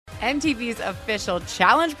MTV's official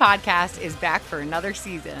Challenge podcast is back for another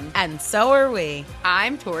season. And so are we.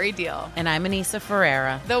 I'm Tori Deal. And I'm Anissa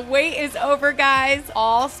Ferreira. The wait is over, guys.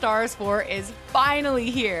 All Stars 4 is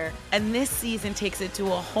finally here. And this season takes it to a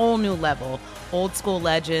whole new level. Old school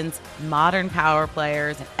legends, modern power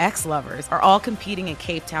players, and ex-lovers are all competing in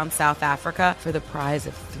Cape Town, South Africa for the prize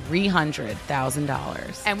of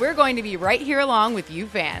 $300,000. And we're going to be right here along with you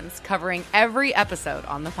fans, covering every episode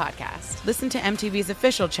on the podcast. Listen to MTV's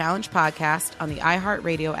official Challenge podcast on the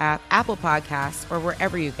iHeartRadio app, Apple Podcasts, or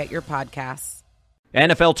wherever you get your podcasts.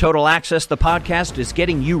 NFL Total Access, the podcast, is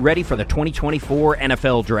getting you ready for the 2024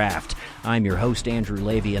 NFL Draft. I'm your host, Andrew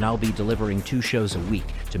Levy, and I'll be delivering 2 shows a week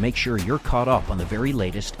to make sure you're caught up on the very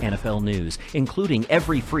latest NFL news, including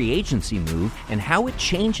every free agency move and how it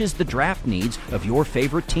changes the draft needs of your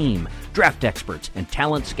favorite team. Draft experts and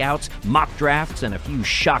talent scouts, mock drafts, and a few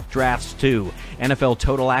shock drafts, too. NFL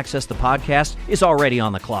Total Access, the podcast, is already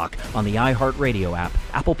on the clock on the iHeartRadio app,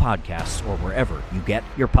 Apple Podcasts, or wherever you get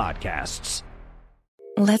your podcasts.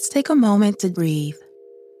 Let's take a moment to breathe.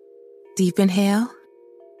 Deep inhale.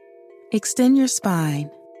 Extend your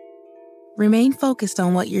spine. Remain focused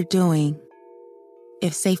on what you're doing.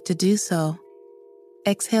 If safe to do so,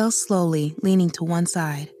 exhale slowly, leaning to one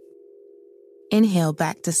side. Inhale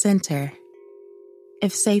back to center.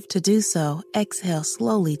 If safe to do so, exhale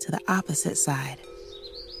slowly to the opposite side.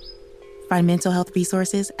 Find mental health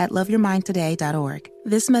resources at loveyourmindtoday.org.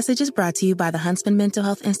 This message is brought to you by the Huntsman Mental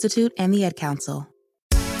Health Institute and the Ad Council.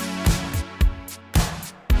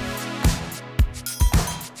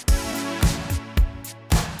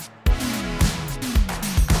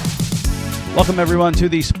 Welcome, everyone, to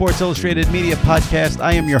the Sports Illustrated Media Podcast.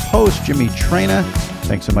 I am your host, Jimmy Traina.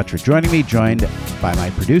 Thanks so much for joining me, joined by my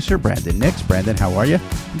producer, Brandon Nix. Brandon, how are you?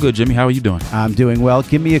 Good, Jimmy. How are you doing? I'm doing well.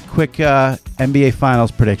 Give me a quick NBA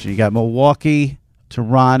Finals prediction. You got Milwaukee,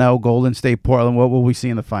 Toronto, Golden State, Portland. What will we see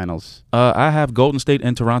in the finals? I have Golden State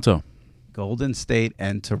and Toronto. Golden State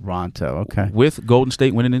and Toronto. Okay. With Golden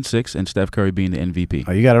State winning in 6 and Steph Curry being the MVP.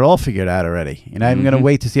 Oh, you got it all figured out already. You're not even going to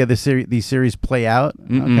wait to see how these series play out?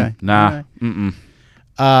 Okay. Nah. Right.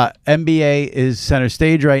 NBA is center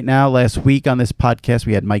stage right now. Last week on this podcast,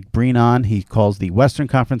 we had Mike Breen on. He calls the Western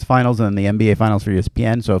Conference Finals and the NBA Finals for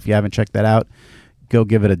ESPN. So if you haven't checked that out, go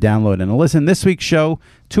give it a download and a listen. This week's show,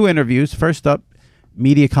 2 interviews. First up,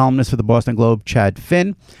 media columnist for the Boston Globe, Chad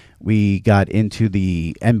Finn. We got into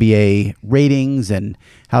the NBA ratings and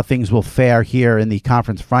how things will fare here in the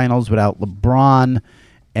conference finals without LeBron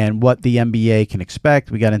and what the NBA can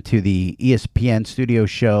expect. We got into the ESPN studio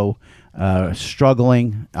show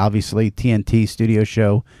struggling. Obviously, TNT studio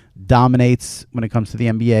show dominates when it comes to the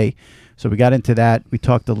NBA. So we got into that. We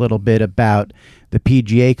talked a little bit about the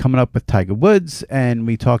PGA coming up with Tiger Woods, and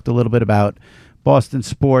we talked a little bit about Boston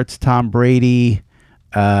sports, Tom Brady,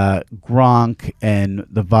 Gronk, and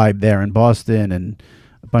the vibe there in Boston, and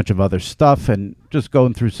a bunch of other stuff, and just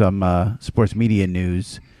going through some sports media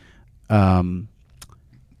news. Brandon,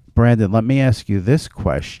 let me ask you this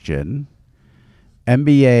question.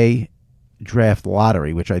 NBA draft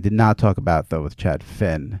lottery, which I did not talk about, though, with Chad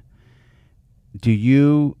Finn. Are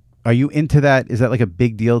you into that? Is that like a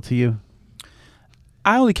big deal to you?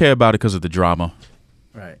 I only care about it because of the drama.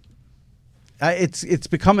 Right. It's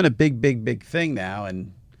becoming a big thing now,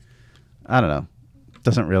 and I don't know.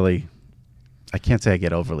 Doesn't really. I can't say I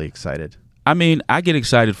get overly excited. I mean, I get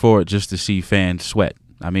excited for it just to see fans sweat.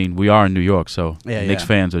 I mean, we are in New York, so Knicks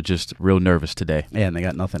fans are just real nervous today. Yeah, and they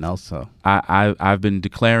got nothing else. So I've been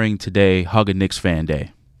declaring today Hug a Knicks Fan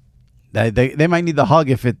Day. They might need the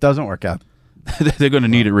hug if it doesn't work out. They're going to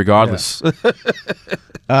need it regardless. Yeah.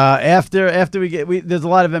 After we there's a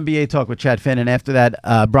lot of NBA talk with Chad Finn, and after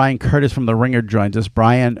that, Brian Curtis from The Ringer joins us.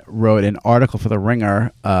 Brian wrote an article for The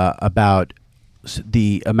Ringer about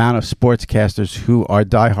the amount of sportscasters who are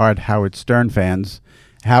diehard Howard Stern fans.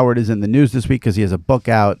 Howard is in the news this week because he has a book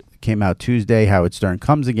out. Came out Tuesday. Howard Stern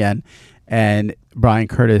Comes Again, and Brian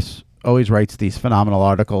Curtis always writes these phenomenal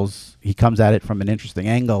articles. He comes at it from an interesting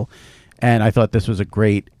angle, and I thought this was a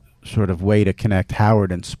great sort of way to connect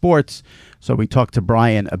Howard and sports. So we talked to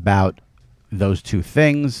Brian about those two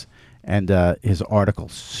things and his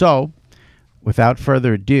articles. So without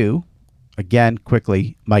further ado, again,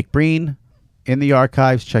 quickly, Mike Breen in the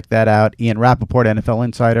archives. Check that out. Ian Rappaport, NFL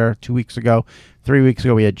Insider, 2 weeks ago. 3 weeks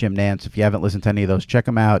ago, we had Jim Nance. If you haven't listened to any of those, check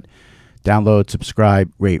them out. Download,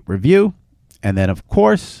 subscribe, rate, review. And then, of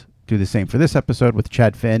course, do the same for this episode with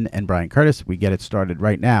Chad Finn and Brian Curtis. We get it started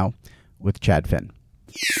right now with Chad Finn.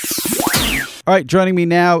 All right, joining me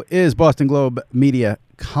now is Boston Globe media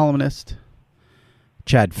columnist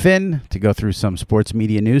Chad Finn to go through some sports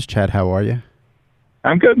media news. Chad, how are you?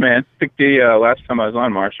 I'm good, man. I think the last time I was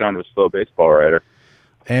on, Marchand was still a baseball writer.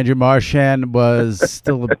 Andrew Marchand was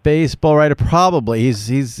still a baseball writer, probably.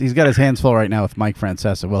 He's got his hands full right now with Mike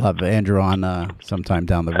Francesa. We'll have Andrew on sometime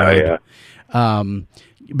down the road. Oh, yeah.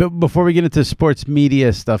 But before we get into sports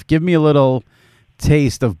media stuff, give me a little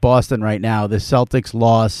taste of Boston right now. The Celtics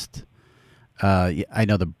lost. I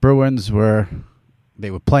know the Bruins were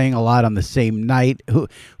playing a lot on the same night.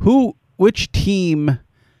 Which team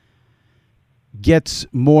gets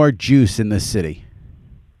more juice in this city?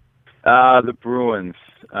 The Bruins.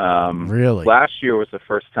 Really? Last year was the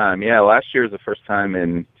first time. Yeah, last year was the first time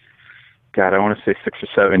in, God, I want to say 6 or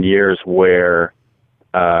 7 years where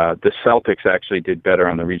the Celtics actually did better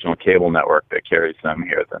on the regional cable network that carries them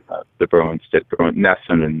here than the Bruins did.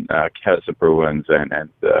 NESN has the Bruins, and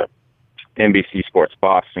NBC Sports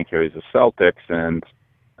Boston carries the Celtics. And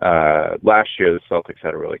last year, the Celtics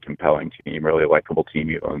had a really compelling team, really likable team.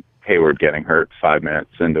 Even Hayward getting hurt 5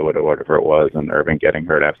 minutes into it or whatever it was, and Irving getting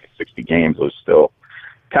hurt after 60 games was still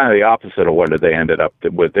kind of the opposite of what they ended up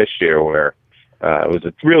with this year, where it was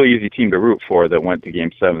a really easy team to root for that went to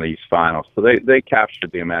Game 7 of the East Finals. So they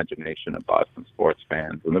captured the imagination of Boston sports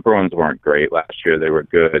fans. And the Bruins weren't great last year. They were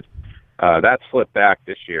good. That slipped back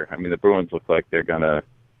this year. I mean, the Bruins look like they're going to at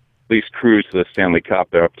least cruise to the Stanley Cup.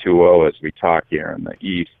 They're up 2-0 as we talk here in the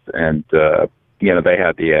East. And, they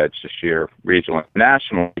had the edge this year, regionally.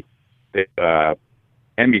 Nationally,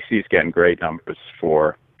 NBC's getting great numbers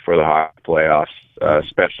for the hockey playoffs,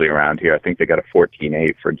 especially around here. I think they got a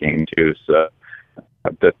 14-8 for Game 2. So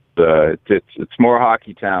it's more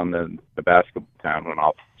hockey town than the basketball town when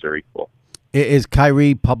all things are equal. Is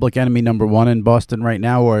Kyrie public enemy number one in Boston right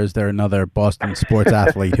now, or is there another Boston sports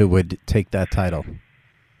athlete who would take that title?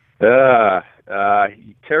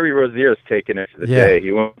 Terry Rozier's taking it for the day.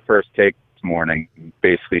 He went first take this morning,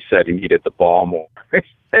 basically said he needed the ball more.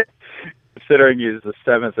 Considering he's the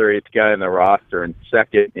 7th or 8th guy in the roster and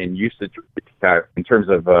second in usage in terms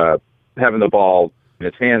of having the ball in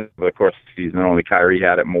his hands over the course of the season, only Kyrie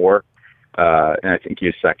had it more. And I think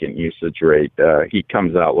his second usage rate, he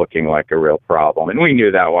comes out looking like a real problem. And we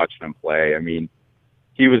knew that watching him play. I mean,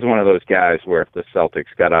 he was one of those guys where if the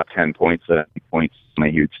Celtics got up 10 points at any point,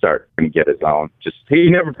 he would start to get his own. He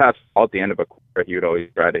never passed the ball at the end of a quarter. He would always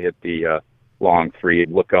try to hit the long three.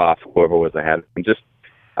 He'd look off whoever was ahead. And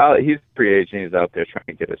he's a free agent. He's out there trying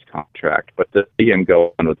to get his contract. But to see him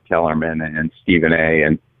go on with Kellerman and Stephen A.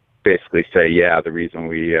 and basically say, the reason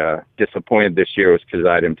we disappointed this year was because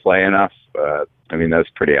I didn't play enough. That's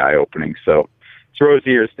pretty eye-opening. So it's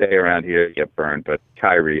Rozier's day around here to get burned, but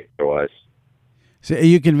Kyrie was. So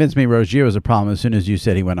you convinced me Rozier was a problem as soon as you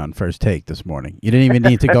said he went on first take this morning. You didn't even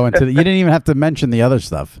need to go into you didn't even have to mention the other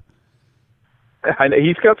stuff.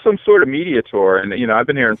 He's got some sort of media tour, and I've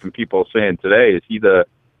been hearing from people saying today, is he the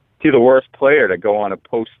worst player to go on a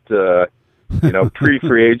post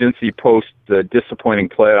pre-free agency, disappointing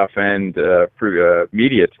playoff end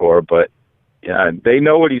media tour, but they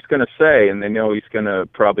know what he's going to say, and they know he's going to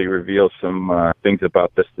probably reveal some things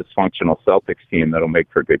about this dysfunctional Celtics team that'll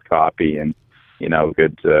make for good copy and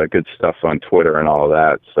good stuff on Twitter and all of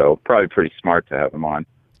that. So probably pretty smart to have him on.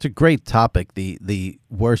 It's a great topic, the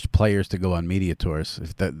worst players to go on media tours.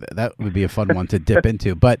 If that would be a fun one to dip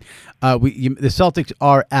into. But the Celtics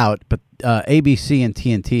are out, but ABC and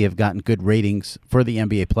TNT have gotten good ratings for the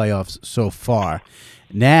NBA playoffs so far.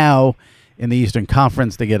 Now, in the Eastern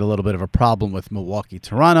Conference, they get a little bit of a problem with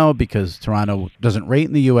Milwaukee-Toronto because Toronto doesn't rate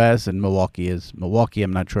in the U.S. and Milwaukee is Milwaukee.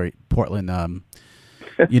 I'm not sure Portland,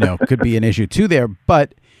 could be an issue too there.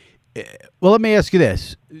 But let me ask you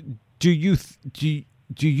this: Do you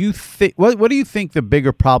think what do you think the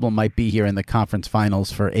bigger problem might be here in the conference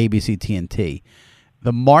finals for ABC TNT?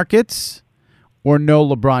 The markets or no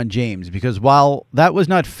LeBron James? Because while that was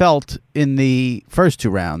not felt in the first two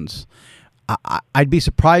rounds, I'd be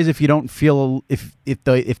surprised if you don't feel if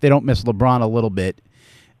they don't miss LeBron a little bit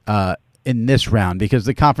in this round, because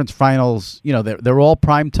the conference finals, they're all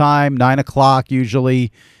prime time, 9:00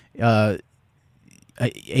 usually,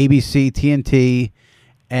 ABC, TNT.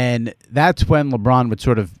 And that's when LeBron would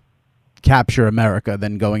sort of capture America,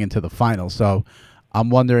 then going into the finals. So I'm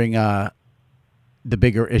wondering the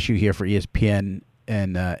bigger issue here for ESPN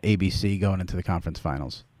and ABC going into the conference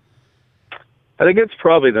finals. I think it's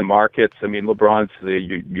probably the markets. I mean, LeBron's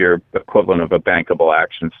your equivalent of a bankable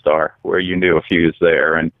action star, where you knew if he was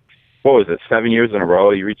there. And what was it, 7 years in a row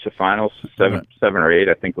you reached the finals? Seven or eight,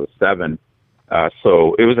 I think it was 7.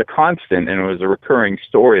 So it was a constant, and it was a recurring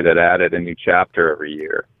story that added a new chapter every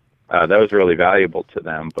year. That was really valuable to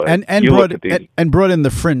them. But and brought in the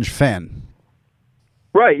fringe fan.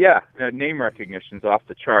 Right, yeah. Name recognition's off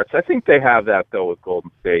the charts. I think they have that, though, with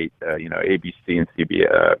Golden State. ABC and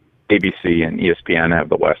ABC and ESPN have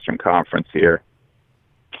the Western Conference here.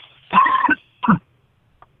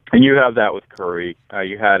 And you have that with Curry.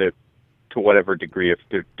 You had it to whatever degree if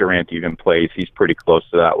Durant even plays. He's pretty close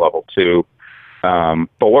to that level, too.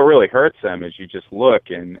 But what really hurts them is you just look,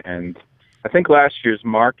 and I think last year's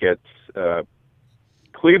markets,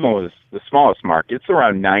 Cleveland was the smallest market. It's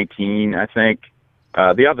around 19, I think.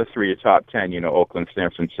 The other three are top 10, Oakland,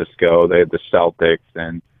 San Francisco, they have the Celtics,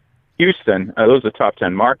 and Houston. Those are top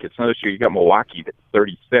 10 markets. Now this year you got Milwaukee at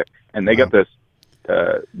 36, and they got this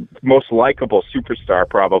most likable superstar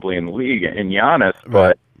probably in the league in Giannis,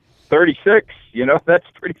 but 36, that's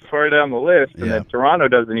pretty far down the list. And then Toronto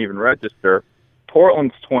doesn't even register.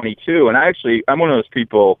 Portland's 22, and I'm one of those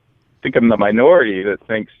people, I think I'm the minority that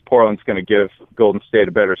thinks Portland's going to give Golden State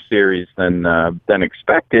a better series than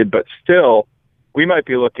expected, but still, we might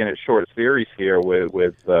be looking at short series here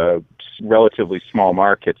with relatively small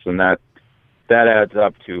markets, and that adds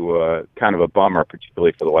up to kind of a bummer,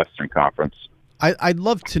 particularly for the Western Conference. I'd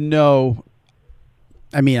love to know.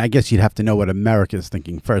 I mean, I guess you'd have to know what America's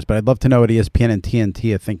thinking first, but I'd love to know what ESPN and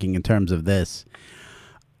TNT are thinking in terms of this.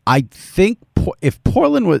 I think if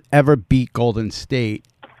Portland would ever beat Golden State,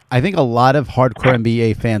 I think a lot of hardcore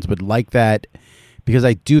NBA fans would like that, because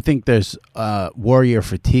I do think there's Warrior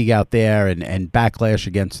fatigue out there and backlash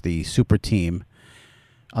against the super team.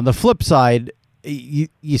 On the flip side, you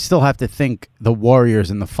still have to think the Warriors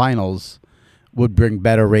in the finals would bring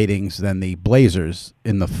better ratings than the Blazers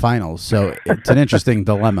in the finals. So it's an interesting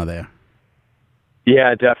dilemma there.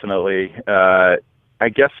 Yeah, definitely. I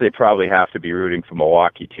guess they probably have to be rooting for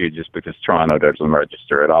Milwaukee, too, just because Toronto doesn't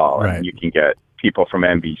register at all. Right. And you can get people from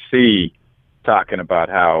NBC talking about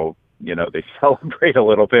how, they celebrate a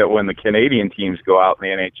little bit when the Canadian teams go out in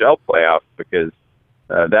the NHL playoffs, because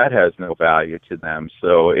that has no value to them.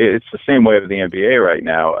 So it's the same way with the NBA right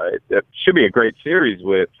now. It should be a great series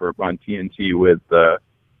on TNT with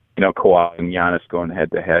Kawhi and Giannis going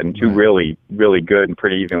head-to-head, and two really, really good and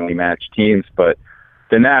pretty evenly matched teams. But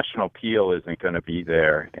the national appeal isn't going to be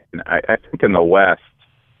there. And I think in the West,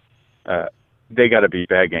 they got to be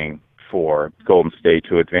begging for Golden State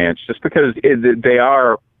to advance, just because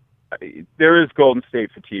there is Golden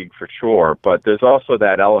State fatigue for sure, but there's also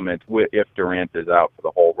that element if Durant is out for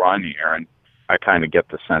the whole run here, and I kind of get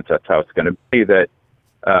the sense that's how it's going to be, that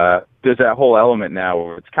there's that whole element now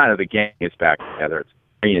where it's kind of the gang is back together. It's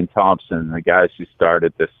Ian Thompson, the guys who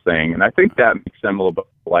started this thing, and I think that makes them a little bit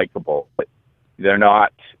likable. But they're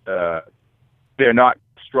not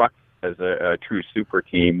struck as a true super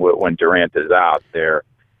team when Durant is out. They're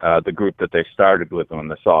the group that they started with when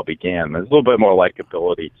this all began. There's a little bit more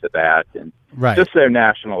likability to that, and just their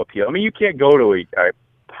national appeal. I mean, you can't go to a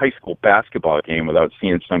high school basketball game without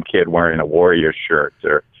seeing some kid wearing a Warriors shirt,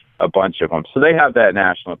 or a bunch of them. So they have that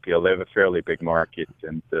national appeal. They have a fairly big market,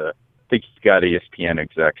 and I think you've got ESPN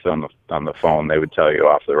execs on the phone. They would tell you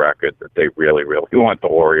off the record that they really, really want the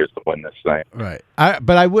Warriors to win this thing. Right.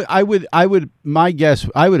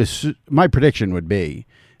 My prediction would be,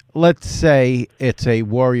 let's say it's a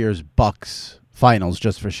Warriors-Bucks finals,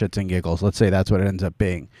 just for shits and giggles. Let's say that's what it ends up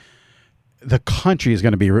being. The country is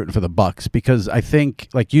going to be rooting for the Bucks, because I think,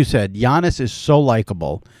 like you said, Giannis is so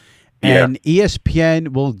likable. And ESPN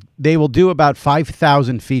will do about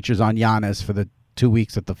 5,000 features on Giannis for the 2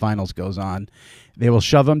 weeks that the finals goes on. They will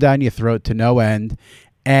shove them down your throat to no end.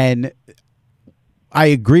 And I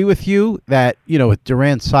agree with you that, with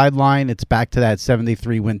Durant's sideline, it's back to that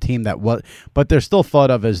 73-win team but they're still thought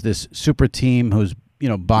of as this super team who's,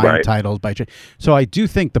 buying titles by trade. So I do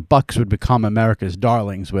think the Bucks would become America's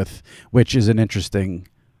darlings, which is an interesting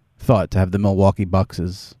thought, to have the Milwaukee Bucks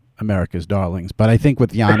as America's darlings. But I think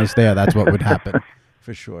with Giannis there, that's what would happen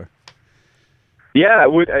for sure. Yeah,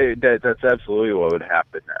 it would. That's absolutely what would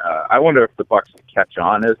happen. I wonder if the Bucks would catch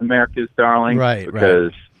on as America's darling,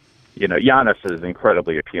 because Giannis is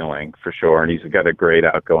incredibly appealing for sure, and he's got a great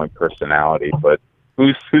outgoing personality. But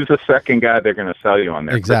who's the second guy they're going to sell you on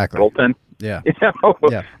there? Exactly. Chris Middleton? Yeah. Is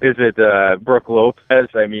it Brooke Lopez?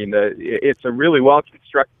 I mean, it's a really well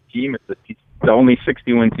constructed team. It's the only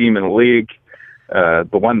 60-win team in the league.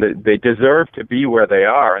 The one that they deserve to be where they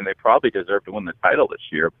are, and they probably deserve to win the title this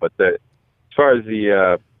year. But as far as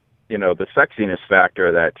the the sexiness factor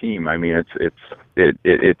of that team, I mean,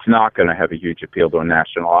 it's not going to have a huge appeal to a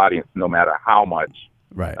national audience, no matter how much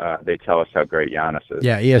they tell us how great Giannis is.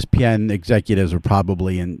 Yeah, ESPN executives were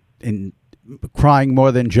probably in crying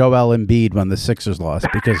more than Joel Embiid when the Sixers lost,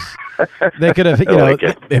 because they could have,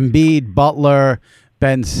 Embiid, Butler,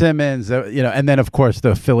 Ben Simmons, and then of course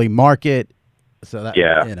the Philly market. So that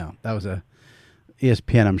that was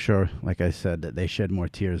ESPN, I'm sure, like I said, that they shed more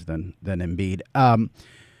tears than Embiid.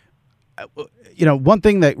 One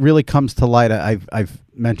thing that really comes to light, I've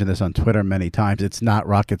mentioned this on Twitter many times. It's not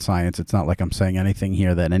rocket science. It's not like I'm saying anything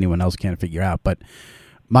here that anyone else can't figure out. But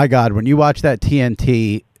my God, when you watch that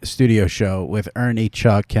TNT studio show with Ernie,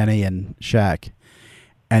 Chuck, Kenny, and Shaq,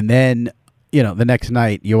 and then the next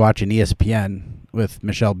night you're watching ESPN with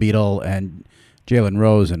Michelle Beadle and Jalen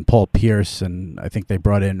Rose and Paul Pierce, and I think they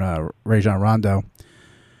brought in Rajon Rondo.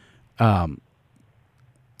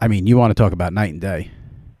 You want to talk about night and day.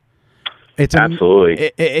 It's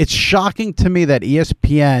absolutely. It's shocking to me that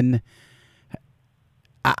ESPN.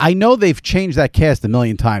 I know they've changed that cast a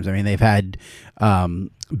million times. I mean, they've had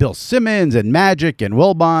Bill Simmons and Magic and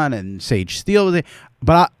Wilbon and Sage Steele,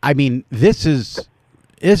 but this is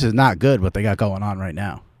not good what they got going on right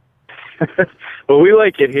now. Well, we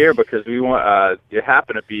like it here because we want. It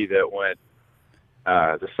happened to be that when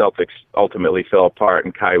the Celtics ultimately fell apart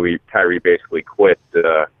and Kyrie basically quit.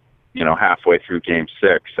 Halfway through Game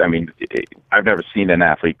 6. I mean, I've never seen an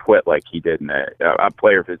athlete quit like he did in a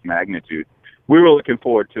player of his magnitude. We were looking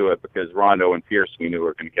forward to it because Rondo and Pierce, we knew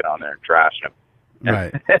were going to get on there and trash him.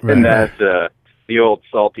 Right. And that's the old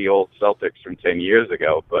Celtics from 10 years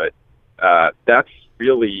ago. But that's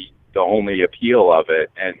really the only appeal of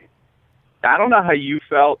it. And I don't know how you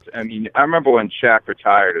felt. I mean, I remember when Shaq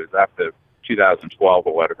retired, it was after 2012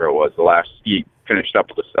 or whatever it was, the last he finished up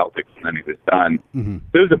with the Celtics and then he was done. Mm-hmm.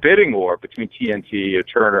 There was a bidding war between TNT,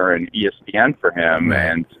 Turner, and ESPN for him,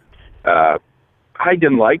 and I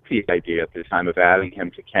didn't like the idea at the time of adding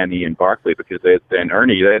him to Kenny and Barkley because they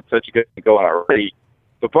had such a good thing going already.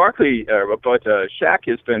 But Shaq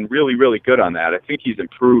has been really, really good on that. I think he's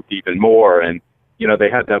improved even more, and they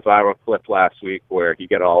had that viral clip last week where he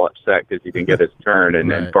got all upset because he didn't get his turn,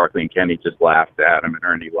 and then Barkley and Kenny just laughed at him, and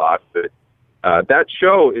Ernie lost it. That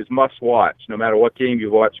show is must-watch. No matter what game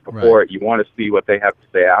you watch before it, you want to see what they have to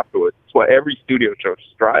say afterwards. It's what every studio show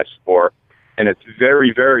strives for, and it's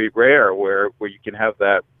very, very rare where you can have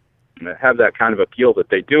that kind of appeal that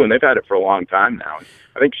they do, and they've had it for a long time now.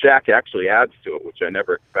 I think Shaq actually adds to it, which I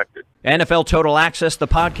never expected. NFL Total Access, the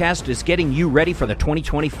podcast, is getting you ready for the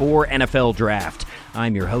 2024 NFL Draft.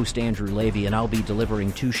 I'm your host, Andrew Levy, and I'll be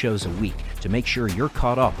delivering 2 shows a week to make sure you're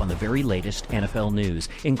caught up on the very latest NFL news,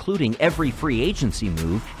 including every free agency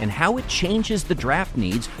move and how it changes the draft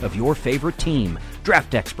needs of your favorite team.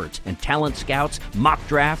 Draft experts and talent scouts, mock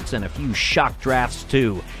drafts, and a few shock drafts,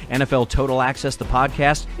 too. NFL Total Access, the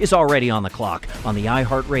podcast, is already on the clock on the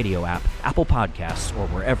iHeartRadio app, Apple Podcasts, or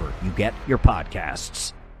wherever you get your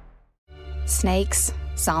podcasts. Snakes,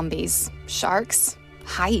 zombies, sharks,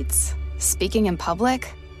 heights. Speaking in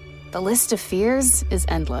public, the list of fears is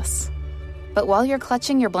endless. But while you're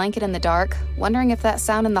clutching your blanket in the dark, wondering if that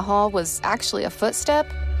sound in the hall was actually a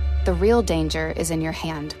footstep, the real danger is in your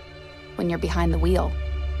hand, when you're behind the wheel.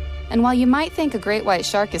 And while you might think a great white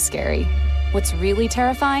shark is scary, what's really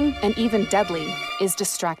terrifying and even deadly is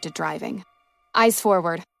distracted driving. Eyes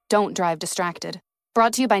forward, don't drive distracted.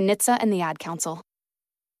 Brought to you by NHTSA and the Ad Council.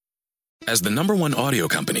 As the #1 audio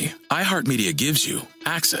company, iHeartMedia gives you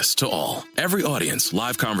access to all. Every audience,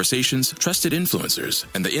 live conversations, trusted influencers,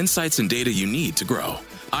 and the insights and data you need to grow.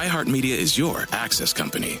 iHeartMedia is your access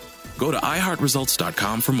company. Go to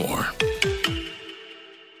iHeartResults.com for more.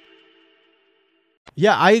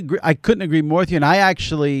 Yeah, I agree. I couldn't agree more with you. And I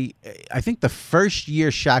think the first year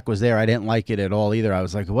Shaq was there, I didn't like it at all either. I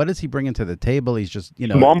was like, what is he bringing to the table? He's just,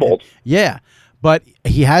 mumbled. Yeah. But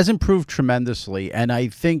he has improved tremendously, and I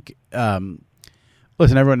think,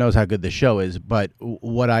 listen, everyone knows how good the show is, but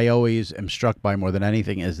what I always am struck by more than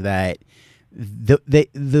anything is that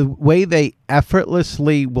the way they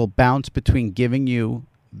effortlessly will bounce between giving you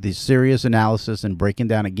the serious analysis and breaking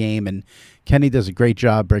down a game, and Kenny does a great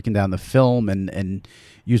job breaking down the film and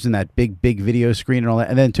using that big video screen and all that,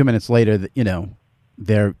 and then 2 minutes later,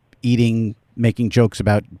 they're making jokes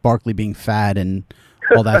about Barkley being fat and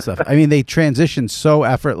all that stuff. I mean, they transition so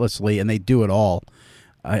effortlessly, and they do it all.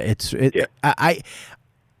 I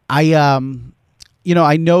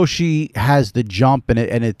know she has the jump and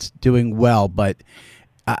it's doing well, but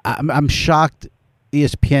I'm shocked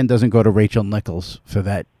ESPN doesn't go to Rachel Nichols for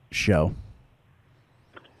that show.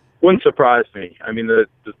 Wouldn't surprise me. I mean, the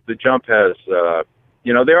jump has,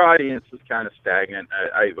 their audience is kind of stagnant.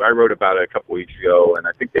 I wrote about it a couple weeks ago, and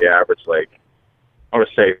I think they average I want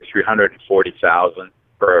to say 340,000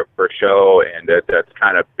 per show, and that's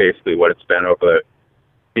kind of basically what it's been over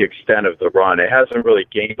the extent of the run. It hasn't really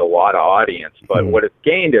gained a lot of audience, but what it's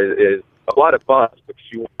gained is a lot of buzz because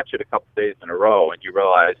you watch it a couple days in a row and you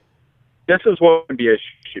realize this is what NBA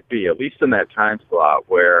should be, at least in that time slot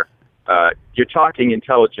where you're talking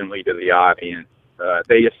intelligently to the audience.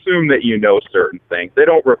 They assume that you know certain things. They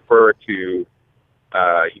don't refer to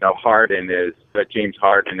Harden as James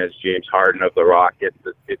Harden as James Harden of the Rockets.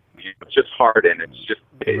 It's just Harden. It's just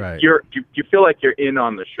right. you feel like you're in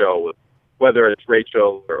on the show, with, whether it's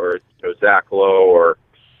Rachel or Zach Lowe or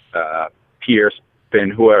Pierce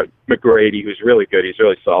and McGrady, who's really good. He's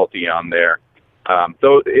really salty on there.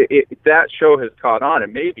 So that show has caught on,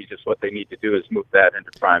 and maybe just what they need to do is move that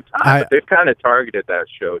into prime time. But they've kind of targeted that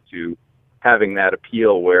show to having that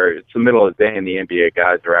appeal where it's the middle of the day and the NBA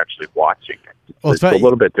guys are actually watching it. It's a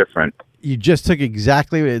little bit different. You just took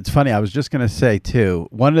exactly. It's funny. I was just going to say too.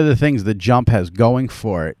 One of the things The Jump has going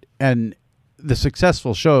for it, and the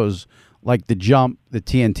successful shows like The Jump, the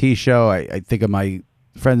TNT show. I think of my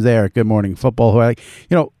friends there at Good Morning Football, who are like,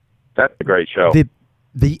 that's a great show.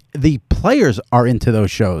 The players are into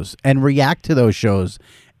those shows and react to those shows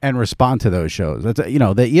and respond to those shows. That's the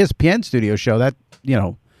ESPN studio show that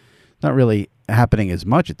not really happening as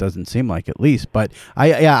much. It doesn't seem like, at least. But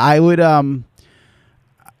I would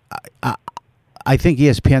I think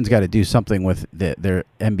ESPN's got to do something with their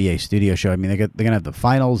NBA studio show. I mean, they're gonna have the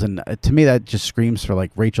finals, and to me that just screams for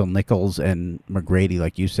like Rachel Nichols and McGrady,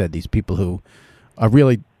 like you said, these people who are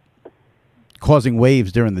really causing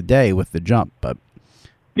waves during the day with The Jump. But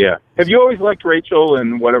yeah, have you always liked Rachel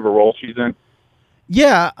in whatever role she's in?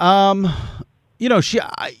 Yeah, I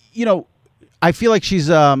feel like she's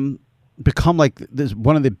become like this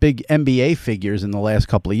one of the big NBA figures in the last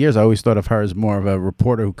couple of years. I always thought of her as more of a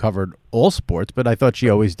reporter who covered all sports, but I thought she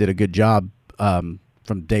always did a good job from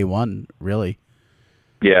day one, really.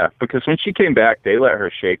 Yeah, because when she came back, they let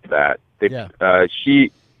her shape that.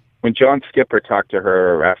 When John Skipper talked to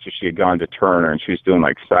her after she had gone to Turner and she was doing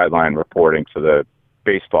like sideline reporting for the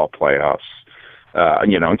baseball playoffs,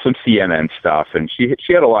 and some CNN stuff, and she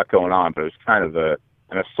had a lot going on, but it was kind of an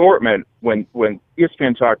assortment. When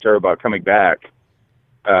ESPN talked to her about coming back,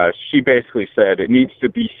 she basically said it needs to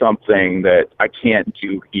be something that I can't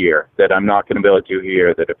do here, that I'm not going to be able to do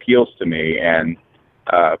here, that appeals to me. And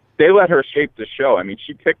they let her shape the show. I mean,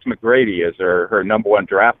 she picked McGrady as her number one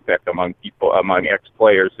draft pick among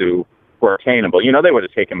ex-players who were attainable. They would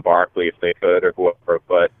have taken Barkley if they could or whoever,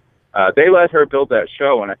 but they let her build that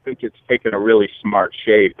show, and I think it's taken a really smart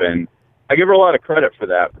shape. And I give her a lot of credit for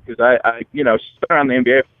that, because she's been around the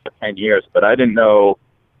NBA for 10 years, but I didn't know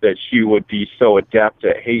that she would be so adept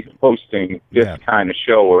at hosting this kind of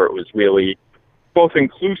show where it was really both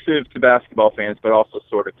inclusive to basketball fans, but also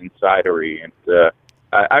sort of insidery. And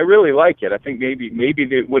I really like it. I think maybe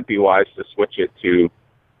it would be wise to switch it to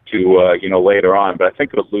later on, but I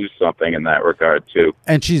think it'll lose something in that regard too.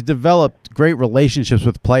 And she's developed great relationships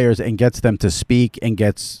with players and gets them to speak and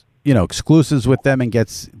gets exclusives with them and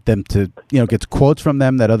gets them to gets quotes from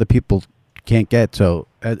them that other people can't get. So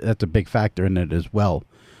that's a big factor in it as well.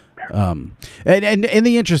 And in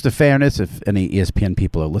the interest of fairness, if any ESPN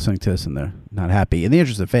people are listening to this and they're not happy, in the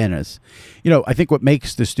interest of fairness, I think what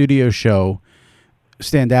makes the studio show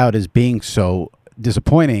stand out as being so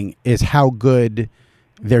disappointing is how good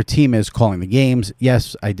their team is calling the games.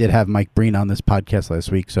 Yes, I did have Mike Breen on this podcast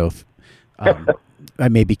last week, so I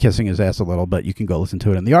may be kissing his ass a little, but you can go listen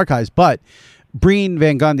to it in the archives. But Breen,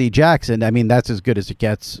 Van Gundy, Jackson, I mean, that's as good as it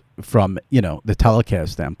gets from, the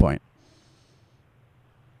telecast standpoint.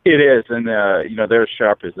 It is, and they're as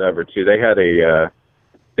sharp as ever too. They had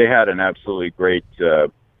an absolutely great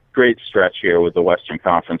stretch here with the Western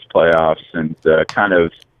Conference playoffs, and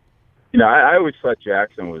I always thought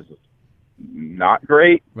Jackson was not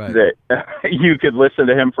great. Right. That you could listen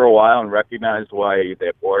to him for a while and recognize why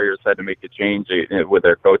the Warriors had to make a change with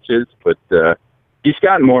their coaches, but he's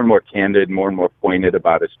gotten more and more candid, more and more pointed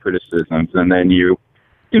about his criticisms, and then you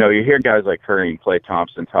hear guys like Curry and Klay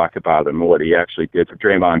Thompson talk about him and what he actually did for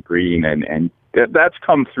Draymond Green, and that's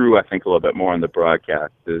come through, I think, a little bit more in the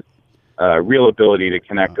broadcast. His real ability to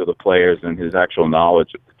connect with the players and his actual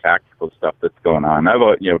knowledge of the tactical stuff that's going on.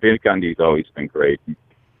 Van Gundy's always been great. He's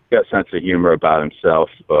got a sense of humor about himself.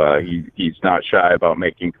 He's not shy about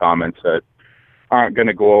making comments that aren't going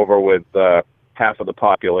to go over with half of the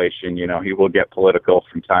population. He will get political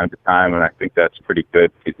from time to time, and I think that's pretty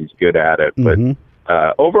good because he's good at it. Mm-hmm.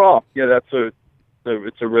 But overall, it's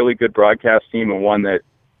a really good broadcast team, and one that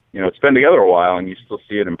it's been together a while, and you still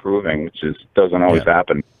see it improving, which doesn't always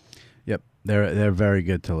happen. Yep, they're very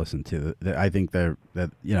good to listen to. I think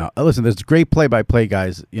listen, there's great play-by-play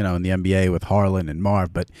guys in the NBA with Harlan and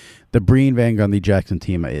Marv, but the Breen, Van Gundy, Jackson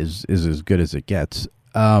team is as good as it gets.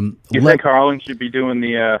 You think Harlan should be doing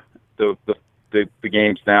the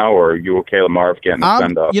games now, or are you okay with Marv getting the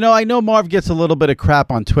send-off? I know Marv gets a little bit of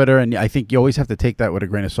crap on Twitter, and I think you always have to take that with a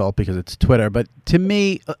grain of salt because it's Twitter. But to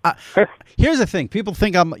me, here's the thing. People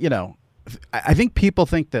think I'm, I think people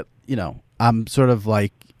think that, I'm sort of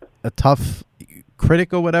like a tough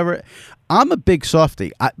critic or whatever. I'm a big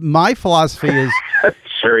softie. My philosophy is...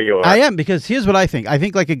 Sure you are. I am, because here's what I think. I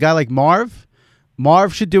think like a guy like Marv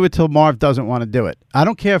should do it till Marv doesn't want to do it. I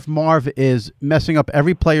don't care if Marv is messing up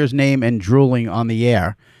every player's name and drooling on the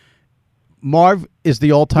air. Marv is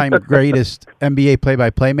the all-time greatest NBA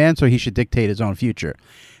play-by-play man, so he should dictate his own future.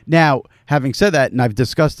 Now, having said that, and I've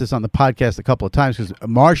discussed this on the podcast a couple of times, because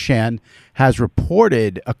Marchand has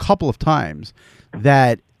reported a couple of times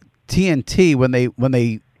that TNT, when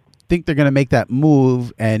they think they're going to make that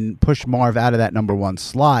move and push Marv out of that number 1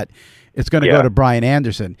 slot, it's going to go to Brian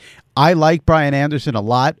Anderson. I like Brian Anderson a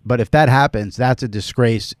lot, but if that happens, that's a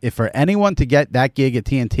disgrace. If for anyone to get that gig at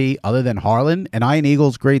TNT other than Harlan, and Ian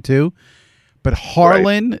Eagle's great too, but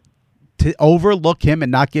Harlan, to overlook him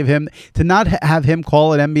and not give him, to not have him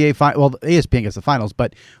call an NBA ESPN gets the finals,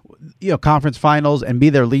 but conference finals and be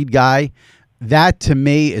their lead guy, that to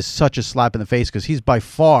me is such a slap in the face, because he's by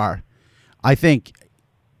far, I think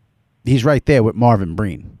he's right there with Marvin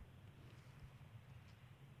Breen.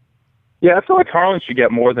 Yeah, I feel like Harlan should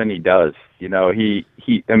get more than he does. He's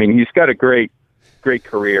got a great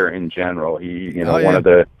career in general. One of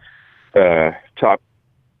the top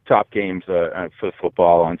games for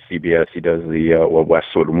football on CBS. He does the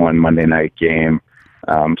Westwood One Monday night game,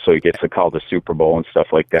 so he gets to call the Super Bowl and stuff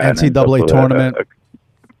like that. NCAA tournament.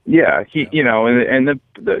 And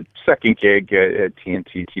the second gig at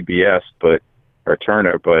TNT, TBS, or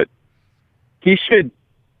Turner, but he should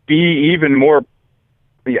be even more.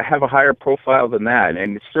 Have a higher profile than that,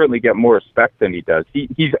 and certainly get more respect than he does.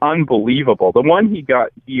 He's unbelievable. The one he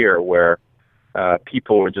got here, where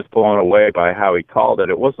people were just blown away by how he called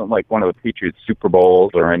it. It wasn't like one of the Patriots Super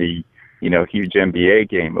Bowls or any huge NBA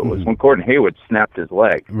game. It was when Gordon Hayward snapped his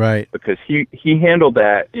leg, right? Because he handled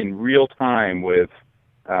that in real time with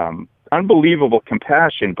unbelievable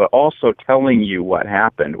compassion, but also telling you what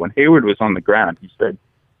happened. When Hayward was on the ground, he said,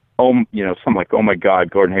 something like, "Oh my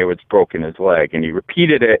God, Gordon Hayward's broken his leg," and he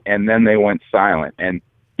repeated it, and then they went silent. And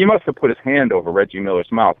he must have put his hand over Reggie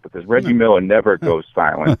Miller's mouth, because Reggie Miller never goes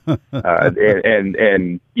silent,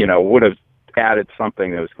 and would have added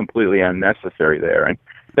something that was completely unnecessary there. And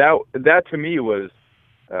that to me was,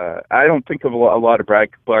 I don't think of a lot of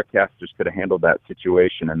broadcasters could have handled that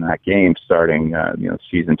situation in that game starting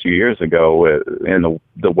season 2 years ago in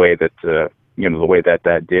the way that the way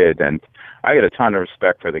that did. And I got a ton of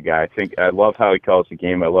respect for the guy. I love how he calls the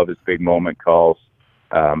game. I love his big moment calls.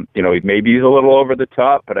 Maybe he's a little over the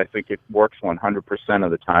top, but I think it works 100% of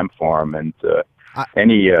the time for him. And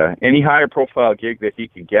any higher profile gig that he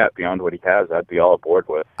could get beyond what he has, I'd be all aboard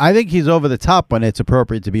with. I think he's over the top when it's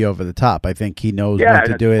appropriate to be over the top. I think he knows when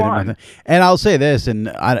to do it. And I'll say this, and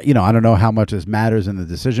I don't know how much this matters in the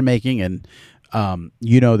decision making, and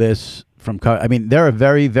this. There are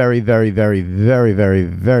very, very, very, very, very, very,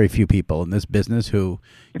 very few people in this business who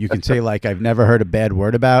you can say, like, I've never heard a bad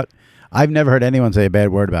word about. I've never heard anyone say a bad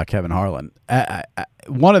word about Kevin Harlan.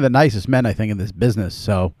 One of the nicest men, I think, in this business.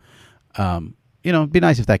 So, it'd be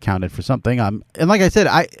nice if that counted for something. And like I said,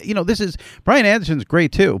 Brian Anderson's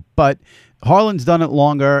great too, but Harlan's done it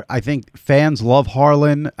longer. I think fans love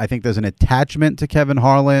Harlan. I think there's an attachment to Kevin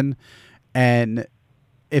Harlan, and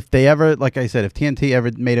if they ever, like I said, if TNT ever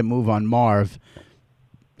made a move on Marv,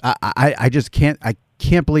 I just can't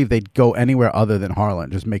believe they'd go anywhere other than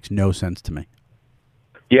Harlan. It just makes no sense to me.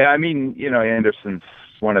 Yeah, Anderson's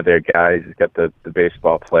one of their guys. He's got the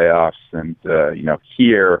baseball playoffs, and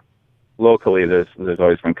here locally, there's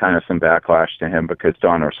always been kind of some backlash to him because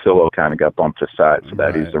Don Orsillo kind of got bumped aside for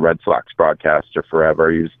that. Right. He's the Red Sox broadcaster forever.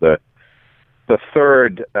 He was the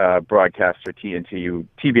third broadcaster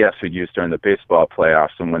TBS would use during the baseball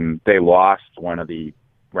playoffs, and when they lost one of the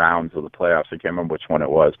rounds of the playoffs, I can't remember which one it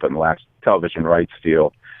was, but in the last television rights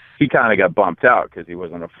deal, he kind of got bumped out because he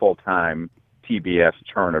wasn't a full-time TBS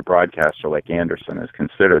Turner broadcaster like Anderson is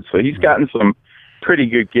considered. So he's gotten some pretty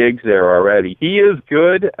good gigs there already. He is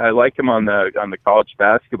good. I like him on the college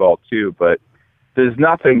basketball too, but there's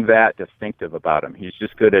nothing that distinctive about him. He's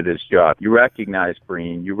just good at his job. You recognize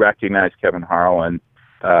Breen. You recognize Kevin Harlan.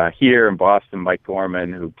 Here in Boston, Mike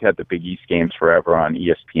Gorman, who had the Big East games forever on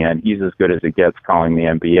ESPN, he's as good as it gets calling the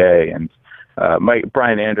NBA. And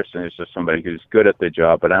Brian Anderson is just somebody who's good at the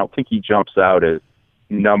job, but I don't think he jumps out as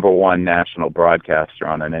number one national broadcaster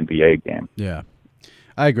on an NBA game. Yeah,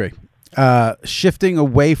 I agree. Shifting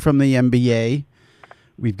away from the NBA,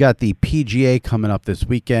 we've got the PGA coming up this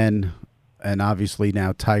weekend. And obviously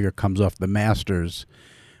now Tiger comes off the Masters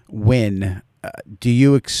win. Do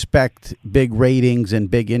you expect big ratings and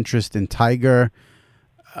big interest in Tiger?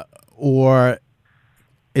 Or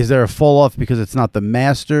is there a fall off because it's not the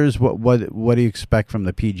Masters? What do you expect from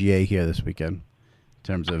the PGA here this weekend in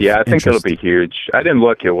terms of I think interest? it'll be huge. I didn't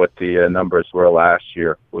look at what the numbers were last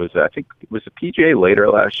year. Was the PGA later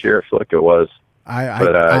last year? I feel like it was.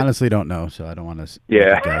 I honestly don't know, so I don't want to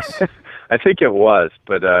guess. I think it was,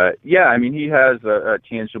 but I mean, he has a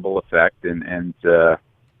tangible effect, and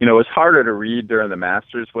it's harder to read during the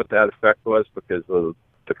Masters what that effect was because of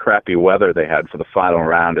the crappy weather they had for the final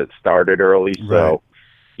round. It started early, so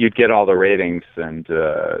you'd get all the ratings and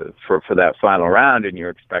for that final round, and you're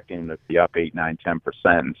expecting them to be up 8, 9,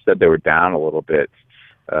 10%. Instead, they were down a little bit.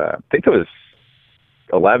 I think it was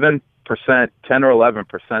 11%, 10 or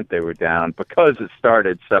 11% they were down because it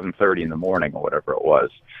started 7:30 in the morning or whatever it was.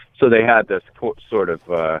 So they had this sort of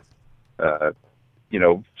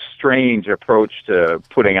strange approach to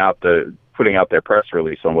putting out their press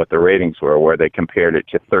release on what the ratings were, where they compared it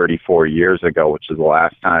to 34 years ago, which is the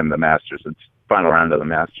last time the final round of the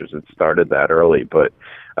Masters had started that early. But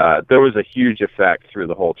there was a huge effect through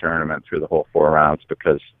the whole tournament, through the whole 4 rounds,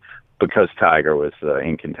 because Tiger was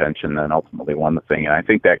in contention and ultimately won the thing. And I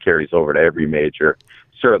think that carries over to every major.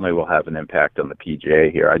 Certainly will have an impact on the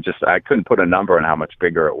PGA here. I couldn't put a number on how much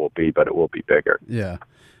bigger it will be, but it will be bigger. Yeah.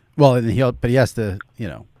 Well, and he has to, he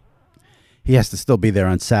has to still be there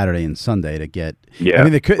on Saturday and Sunday to get. Yeah. I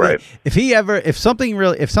mean, if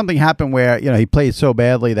something happened where he played so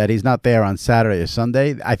badly that he's not there on Saturday or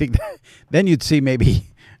Sunday, I think then you'd see maybe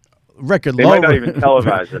record they low. They might not even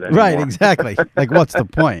televise it anymore. Right. Exactly. Like, what's the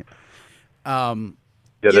point?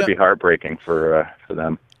 That'd be heartbreaking for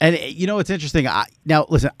them. And it's interesting. Now,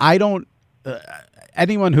 listen, I don't.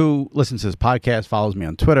 Anyone who listens to this podcast, follows me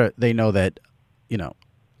on Twitter, they know that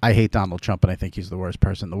I hate Donald Trump and I think he's the worst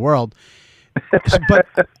person in the world. But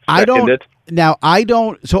I don't. Now, I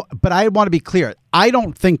don't. So, but I want to be clear. I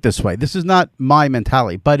don't think this way. This is not my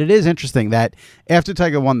mentality. But it is interesting that after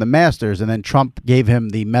Tiger won the Masters and then Trump gave him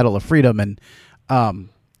the Medal of Freedom, and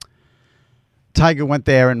Tiger went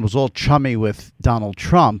there and was all chummy with Donald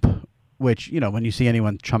Trump, which, when you see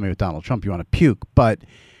anyone chummy with Donald Trump, you want to puke. But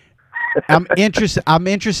I'm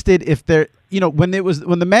interested if there, when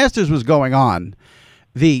the Masters was going on,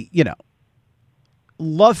 the,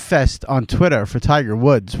 love fest on Twitter for Tiger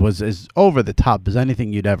Woods was as over the top as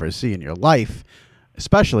anything you'd ever see in your life,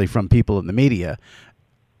 especially from people in the media.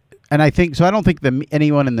 And I don't think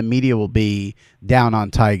anyone in the media will be down on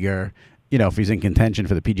Tiger, if he's in contention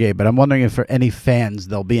for the PGA. But I'm wondering if for any fans,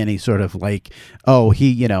 there'll be any sort of like, oh,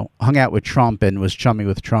 he, hung out with Trump and was chummy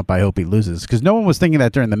with Trump, I hope he loses. Because no one was thinking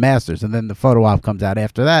that during the Masters. And then the photo op comes out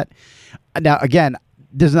after that. Now, again,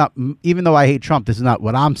 this is not, even though I hate Trump, this is not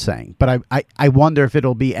what I'm saying. But I wonder if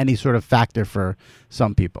it'll be any sort of factor for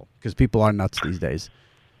some people. Because people are nuts these days.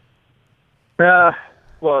 Well,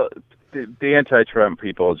 the anti-Trump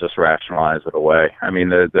people just rationalize it away. I mean,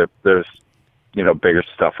 there's bigger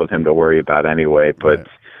stuff with him to worry about anyway. But,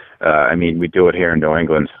 I mean, we do it here in New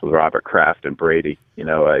England with Robert Kraft and Brady.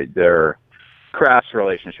 Their Kraft's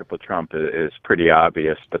relationship with Trump is pretty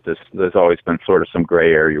obvious, but there's always been sort of some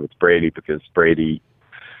gray area with Brady because Brady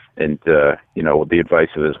and, with the advice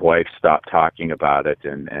of his wife, stopped talking about it.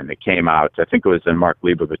 And it came out, I think it was in Mark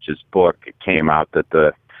Leibovich's book, it came out that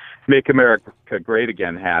the Make America Great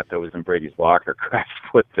Again hat that was in Brady's locker, Kraft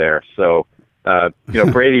put there. So,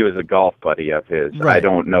 Brady was a golf buddy of his. Right. I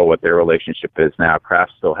don't know what their relationship is now.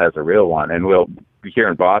 Kraft still has a real one. And here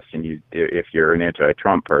in Boston, if you're an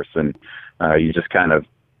anti-Trump person, you just kind of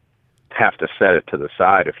have to set it to the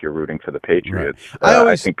side if you're rooting for the Patriots. Right.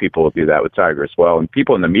 I think people will do that with Tiger as well. And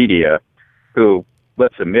people in the media who,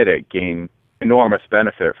 let's admit it, gain enormous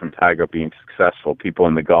benefit from Tiger being successful. People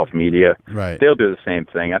in the golf media, right, they'll do the same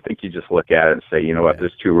thing. I think you just look at it and say, what,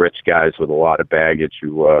 there's two rich guys with a lot of baggage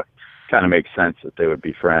who kind of makes sense that they would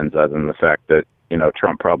be friends, other than the fact that,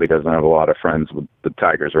 Trump probably doesn't have a lot of friends with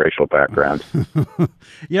Tiger's racial background.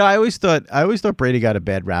 I always thought Brady got a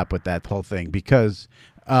bad rap with that whole thing because,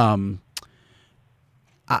 he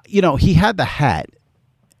had the hat,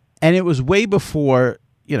 and it was way before,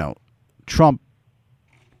 Trump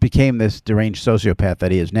became this deranged sociopath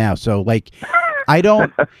that he is now. So, like, I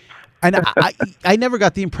don't, and I never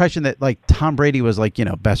got the impression that, like, Tom Brady was, like,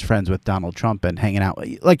 best friends with Donald Trump and hanging out.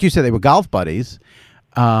 Like you said, they were golf buddies.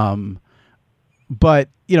 But,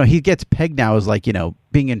 he gets pegged now as, like,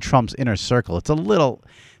 being in Trump's inner circle. It's a little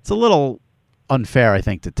unfair, I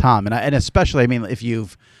think, to Tom. And especially, I mean, if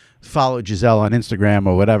you've followed Giselle on Instagram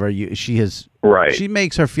or whatever, she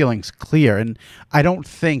makes her feelings clear. And I don't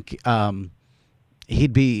think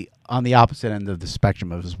he'd be on the opposite end of the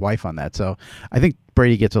spectrum of his wife on that. So I think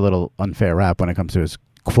Brady gets a little unfair rap when it comes to his,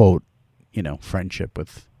 quote, friendship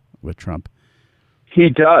with Trump. He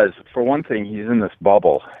does. For one thing, he's in this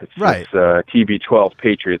bubble. It's right. This TB12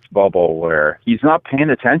 Patriots bubble where he's not paying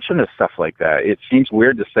attention to stuff like that. It seems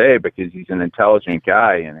weird to say because he's an intelligent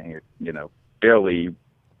guy and barely,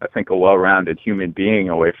 I think, a well-rounded human being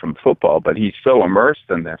away from football. But he's so immersed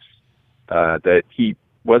in this that he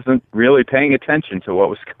wasn't really paying attention to what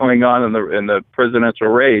was going on in the presidential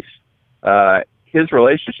race. His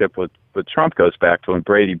relationship with Trump goes back to when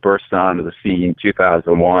Brady burst onto the scene in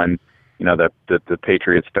 2001. The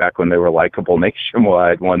Patriots back when they were likable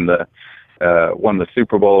nationwide won the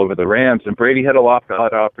Super Bowl over the Rams, and Brady had a lot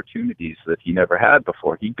of opportunities that he never had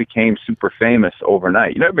before. He became super famous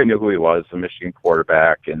overnight. Nobody knew who he was, the Michigan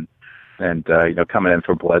quarterback, and coming in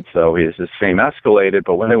for Bledsoe, his fame escalated.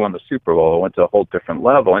 But when they won the Super Bowl, it went to a whole different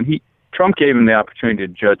level. And Trump gave him the opportunity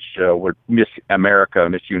to judge what Miss America,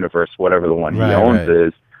 Miss Universe, whatever the one he owns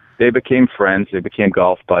is. They became friends. They became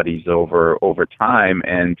golf buddies over time,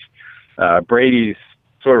 and Brady's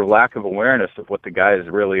sort of lack of awareness of what the guy is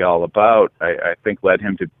really all about, I think, led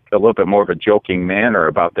him to a little bit more of a joking manner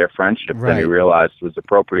about their friendship than he realized was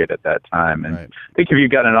appropriate at that time. And I think if you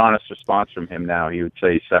got an honest response from him now, he would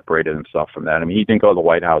say he separated himself from that. I mean, he didn't go to the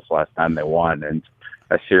White House last time they won, and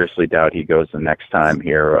I seriously doubt he goes the next time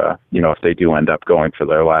here, if they do end up going for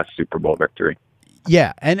their last Super Bowl victory.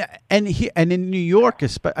 Yeah, and in New York,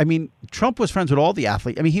 I mean, Trump was friends with all the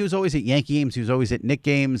athletes. I mean, he was always at Yankee games, he was always at Knick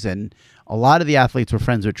games, and a lot of the athletes were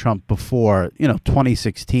friends with Trump before,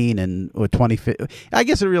 2016 or 2015. I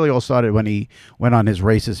guess it really all started when he went on his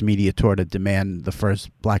racist media tour to demand the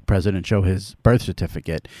first black president show his birth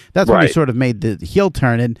certificate. That's when he sort of made the heel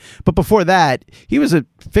turn. But before that, he was a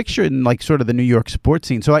fixture in like sort of the New York sports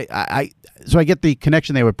scene. So So I get the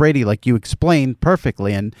connection there with Brady, like you explained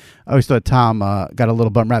perfectly, and I always thought Tom got a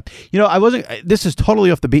little bum rap. I wasn't. This is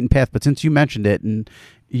totally off the beaten path, but since you mentioned it, and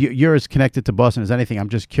you're as connected to Boston as anything, I'm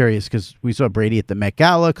just curious because we saw Brady at the Met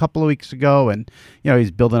Gala a couple of weeks ago, and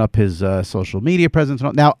he's building up his social media presence. And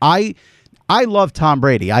all. Now, I love Tom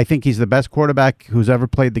Brady. I think he's the best quarterback who's ever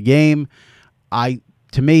played the game.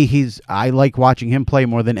 To me, I like watching him play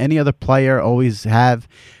more than any other player. Always have.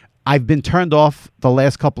 I've been turned off the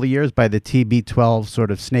last couple of years by the TB12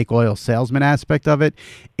 sort of snake oil salesman aspect of it.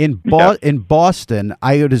 In Boston,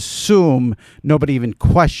 I would assume nobody even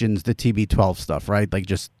questions the TB12 stuff, right? Like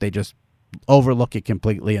they just overlook it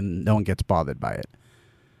completely and no one gets bothered by it.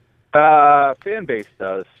 Fan base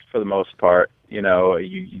does for the most part. You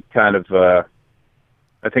kind of,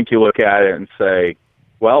 I think you look at it and say,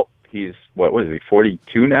 well, he's,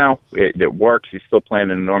 42 now? It works. He's still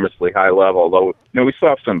playing at an enormously high level, although, we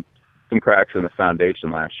saw some cracks in the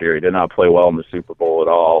foundation last year. He did not play well in the Super Bowl at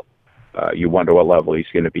all. You wonder what level he's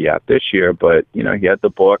going to be at this year, but, he had the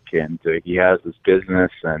book and he has his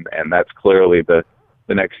business, and that's clearly the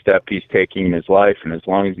next step he's taking in his life. And as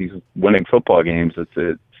long as he's winning football games,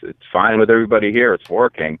 it's fine with everybody here. It's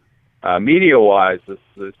working. Media-wise,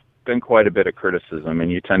 there's been quite a bit of criticism,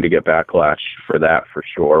 and you tend to get backlash for that for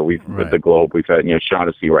sure. With the Globe, we've had,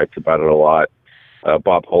 Shaughnessy writes about it a lot.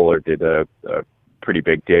 Bob Holler did a pretty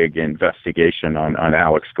big dig investigation on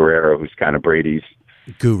Alex Guerrero, who's kind of Brady's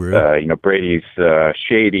guru. Brady's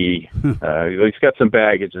shady. He's got some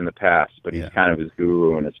baggage in the past, but he's kind of his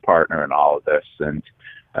guru and his partner in all of this, and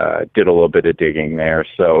did a little bit of digging there.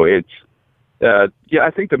 So it's,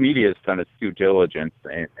 I think the media has done its due diligence,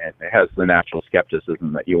 and it has the natural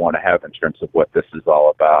skepticism that you want to have in terms of what this is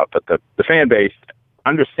all about. But the fan base,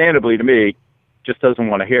 understandably to me, just doesn't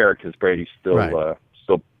want to hear it because Brady's still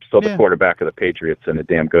the quarterback of the Patriots, and a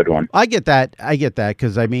damn good one. I get that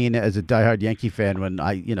because I mean, as a diehard Yankee fan, when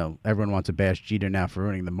everyone wants to bash Jeter now for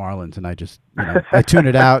ruining the Marlins, and I just I tune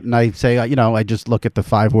it out and I say I just look at the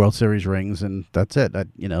 5 World Series rings and that's it.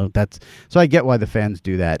 So I get why the fans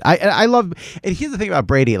do that. I love. And here's the thing about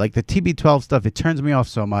Brady, like the TB12 stuff, it turns me off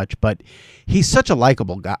so much, but he's such a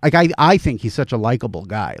likable guy. Like I think he's such a likable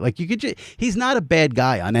guy. Like he's not a bad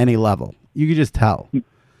guy on any level. You could just tell.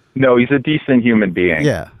 No, he's a decent human being.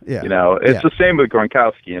 Yeah. It's the same with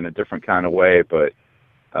Gronkowski in a different kind of way, but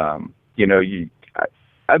I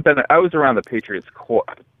was around the Patriots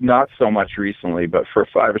not so much recently, but for a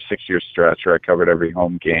 5 or 6 year stretch where I covered every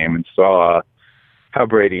home game and saw how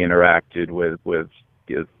Brady interacted with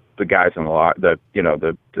the guys in the locker,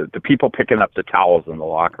 the people picking up the towels in the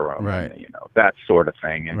locker room, right? And, that sort of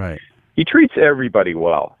thing, and right. He treats everybody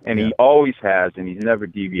well, and he always has, and he's never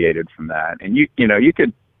deviated from that. And you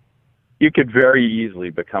could very easily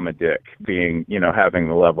become a dick being, having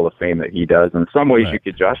the level of fame that he does. In some ways, you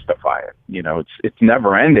could justify it. It's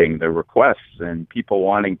never ending, the requests and people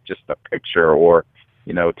wanting just a picture or,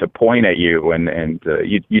 to point at you, and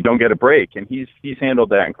you don't get a break. And he's handled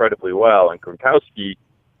that incredibly well. And Gronkowski,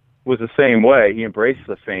 was the same way. He embraced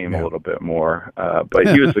the fame a little bit more, but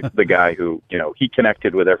he was the guy who, he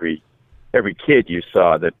connected with every kid you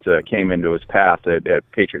saw that came into his path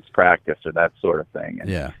at Patriots practice or that sort of thing.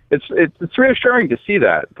 And it's reassuring to see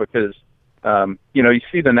that because you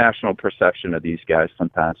see the national perception of these guys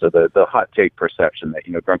sometimes, or the hot take perception that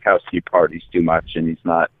Gronkowski parties too much and he's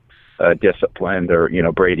not disciplined, or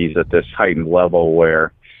Brady's at this heightened level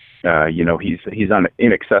where he's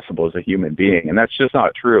inaccessible as a human being, and that's just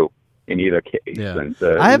not true in either case. Yeah. And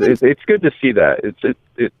it's good to see that.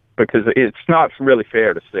 It's because it's not really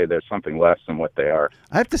fair to say there's something less than what they are.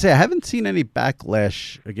 I have to say I haven't seen any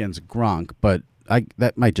backlash against Gronk, but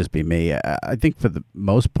that might just be me. I think for the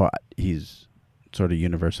most part he's sort of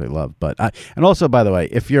universally loved. But and also, by the way,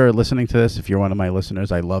 if you're listening to this, if you're one of my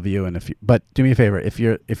listeners, I love you. And but do me a favor, if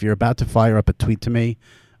you're about to fire up a tweet to me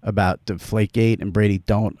about Deflategate and Brady,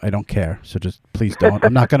 I don't care. So just please don't.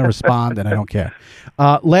 I'm not going to respond, and I don't care.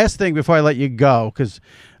 Last thing before I let you go, because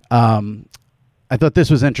I thought this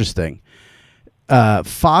was interesting.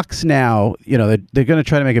 Fox now, they're going to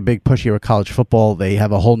try to make a big push here with college football. They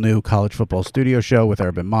have a whole new college football studio show with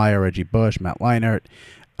Urban Meyer, Reggie Bush, Matt Leinart.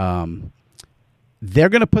 They're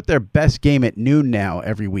going to put their best game at noon now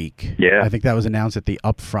every week. Yeah. I think that was announced at the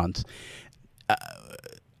Upfront.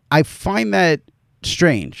 I find that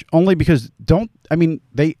strange, only because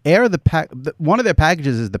they air one of their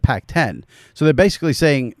packages is the Pac-10. So they're basically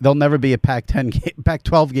saying there'll never be a Pac-10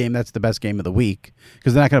 Pac-12 game that's the best game of the week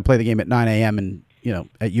because they're not going to play the game at 9 a.m. and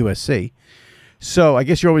at USC. So I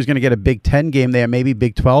guess you're always going to get a Big 10 game there, maybe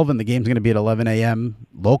Big 12, and the game's going to be at 11 a.m.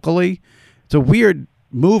 locally. It's a weird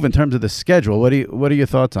move in terms of the schedule. What are your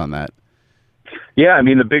thoughts on that? Yeah,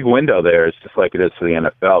 the big window there is just like it is for the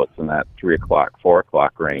NFL. It's in that 3 o'clock, 4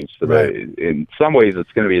 o'clock range. So in some ways,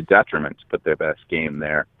 it's going to be a detriment to put their best game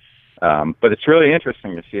there. But it's really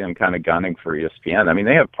interesting to see them kind of gunning for ESPN.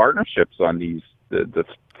 They have partnerships on the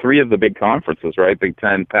 3 of the big conferences, right? Big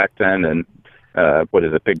 10, Pac-10, and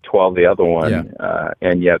Big 12, the other one. Yeah.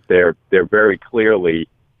 And yet they're very clearly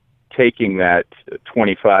taking that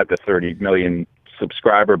 25 to 30 million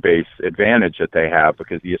subscriber base advantage that they have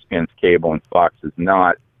because ESPN's cable and Fox is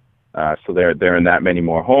not. So they're in that many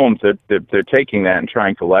more homes. They're taking that and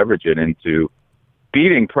trying to leverage it into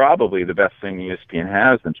beating probably the best thing ESPN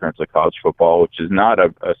has in terms of college football, which is not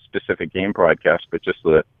a specific game broadcast, but just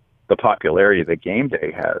the popularity that Game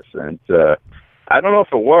Day has. And I don't know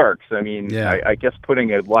if it works. I guess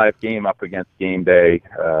putting a live game up against Game Day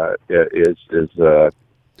is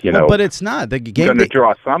but it's not. The game going to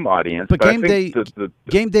draw some audience. But Game Day,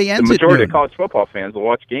 Game Day ends the majority at noon. of college football fans will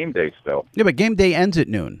watch Game Day still. Yeah, but Game Day ends at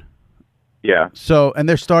noon. Yeah. So, and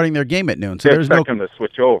they're starting their game at noon. So there's no them to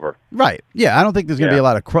switch over. Right. Yeah, I don't think there's going to be a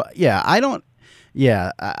lot of. I don't.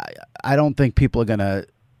 Yeah, I don't think people are going to.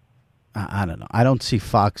 I don't know. I don't see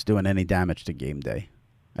Fox doing any damage to Game Day.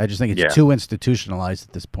 I just think it's too institutionalized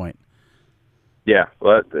at this point. Yeah.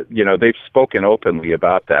 Well, they've spoken openly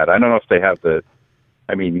about that. I don't know if they have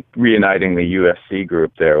reuniting the USC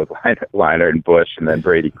group there with Leinart and Bush and then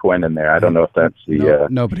Brady Quinn in there. I don't know if that's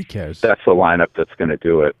nobody cares. That's the lineup that's going to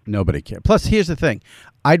do it. Nobody cares. Plus, here's the thing.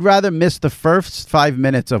 I'd rather miss the first 5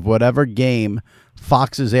 minutes of whatever game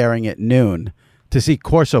Fox is airing at noon to see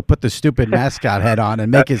Corso put the stupid mascot head on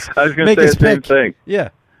and make his I was going to say the same thing. Yeah.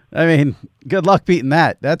 Good luck beating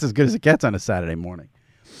that. That's as good as it gets on a Saturday morning.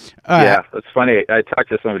 Yeah, it's funny. I talked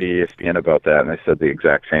to somebody at ESPN about that, and they said the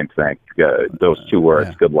exact same thing. Those 2 words.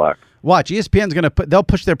 Yeah. Good luck. Watch, ESPN's going to they'll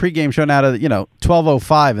push their pregame show now to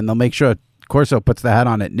 12:05, and they'll make sure Corso puts the hat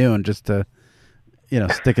on at noon just to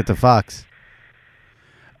stick it to Fox.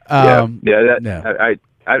 I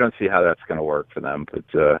don't see how that's going to work for them,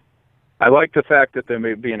 but I like the fact that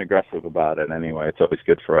they're being aggressive about it. Anyway, it's always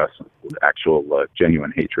good for us. Actual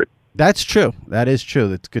genuine hatred. That's true. That is true.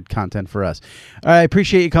 That's good content for us. All right, I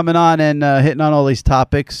appreciate you coming on and hitting on all these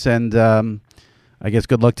topics. And I guess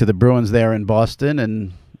good luck to the Bruins there in Boston.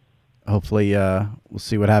 And hopefully we'll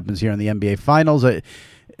see what happens here in the NBA Finals.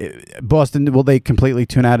 Boston, will they completely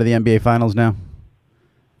tune out of the NBA Finals now?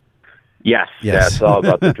 Yes. Yeah, it's all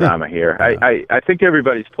about the drama here. I think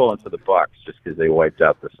everybody's pulling for the Bucks just because they wiped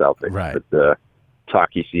out the Celtics. Right. With the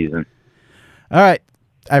hockey season. All right.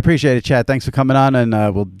 I appreciate it, Chad. Thanks for coming on, and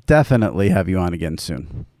we'll definitely have you on again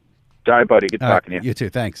soon. All right, buddy. Good talking to you. You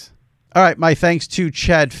too. Thanks. All right, my thanks to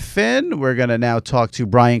Chad Finn. We're going to now talk to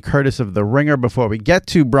Brian Curtis of The Ringer. Before we get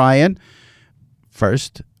to Brian,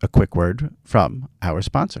 first, a quick word from our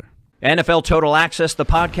sponsor. NFL Total Access, the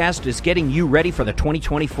podcast, is getting you ready for the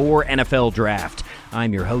 2024 NFL Draft.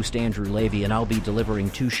 I'm your host, Andrew Levy, and I'll be delivering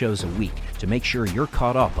 2 shows a week to make sure you're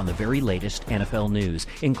caught up on the very latest NFL news,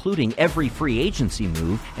 including every free agency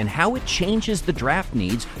move and how it changes the draft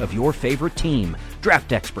needs of your favorite team.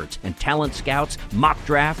 Draft experts and talent scouts, mock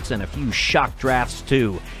drafts, and a few shock drafts,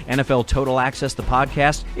 too. NFL Total Access, the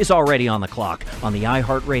podcast, is already on the clock on the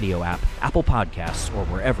iHeartRadio app, Apple Podcasts, or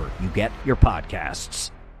wherever you get your podcasts.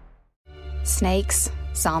 Snakes,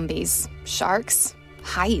 zombies, sharks,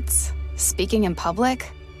 heights. Speaking in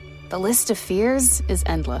public, the list of fears is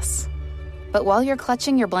endless. But while you're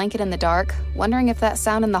clutching your blanket in the dark, wondering if that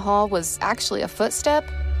sound in the hall was actually a footstep,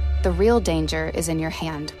 the real danger is in your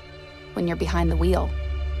hand, when you're behind the wheel.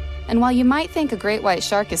 And while you might think a great white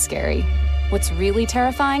shark is scary, what's really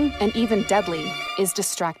terrifying and even deadly is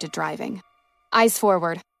distracted driving. Eyes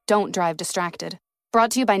forward, don't drive distracted. Brought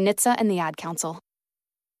to you by NHTSA and the Ad Council.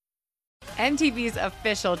 MTV's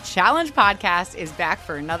official Challenge podcast is back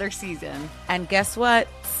for another season. And guess what?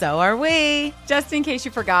 So are we. Just in case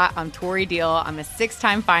you forgot, I'm Tori Deal. I'm a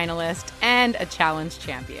 6-time finalist and a Challenge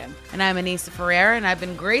champion. And I'm Anissa Ferreira, and I've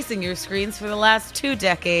been gracing your screens for the last 2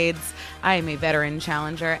 decades. I am a veteran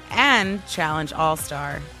challenger and Challenge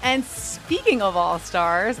All-Star. And speaking of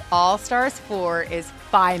All-Stars, All-Stars 4 is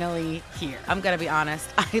finally here. I'm going to be honest.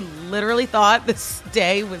 I literally thought this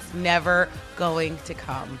day was never going to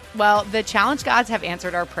come. Well, the Challenge gods have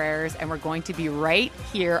answered our prayers, and we're going to be right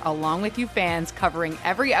here along with you fans covering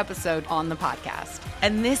every episode on the podcast.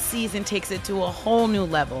 And this season takes it to a whole new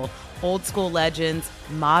level. Old school legends,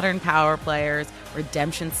 modern power players,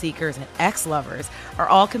 redemption seekers, and ex-lovers are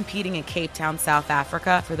all competing in Cape Town, South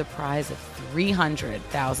Africa for the prize of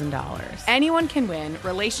 $300,000. Anyone can win,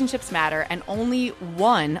 relationships matter, and only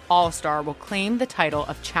one All-Star will claim the title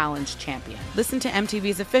of Challenge champion. Listen to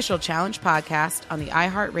MTV's official Challenge podcast on the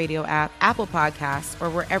iHeartRadio app, Apple Podcasts, or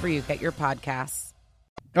wherever you get your podcasts.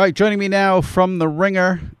 All right, joining me now from The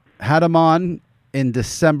Ringer, had him on in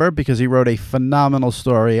December because he wrote a phenomenal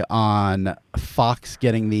story on Fox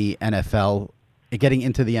getting into the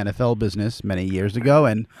NFL business many years ago,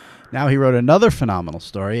 and now he wrote another phenomenal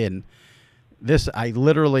story. And this, I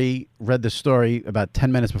literally read the story about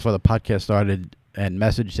 10 minutes before the podcast started and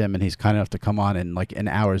messaged him, and he's kind enough to come on in like an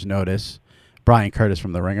hour's notice. Brian Curtis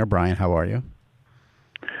from The Ringer. Brian, how are you?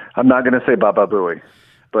 I'm not going to say Baba Booey,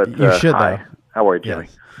 but you should, hi. though. How are you, Jimmy?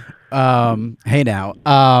 Yes. Hey now.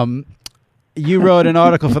 You wrote an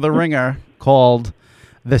article for The Ringer called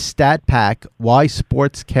The Stat Pack, Why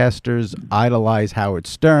Sportscasters Idolize Howard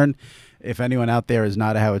Stern. If anyone out there is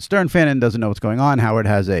not a Howard Stern fan and doesn't know what's going on, Howard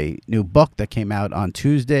has a new book that came out on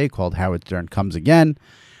Tuesday called Howard Stern Comes Again.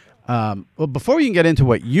 Well, before we can get into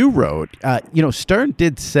what you wrote, Stern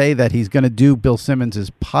did say that he's going to do Bill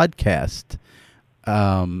Simmons' podcast.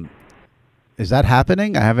 Is that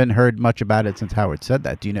happening? I haven't heard much about it since Howard said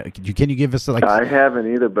that. Do you know? Can you give us I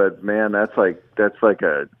haven't either, but man, that's like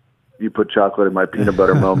a you put chocolate in my peanut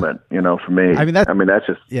butter moment. For me. That's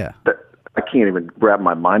just I can't even wrap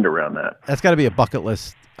my mind around that. That's got to be a bucket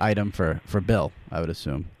list item for Bill, I would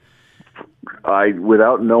assume.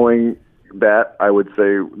 Without knowing that, I would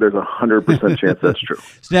say there's 100% chance that's true.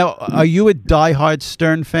 So now, are you a diehard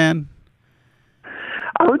Stern fan?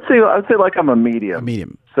 I would say like I'm a medium. A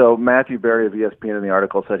medium. So Matthew Berry of ESPN in the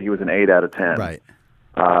article said he was an 8 out of 10. Right.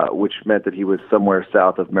 Which meant that he was somewhere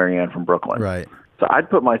south of Marianne from Brooklyn. Right. So I'd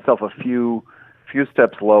put myself a few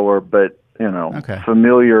steps lower, but okay.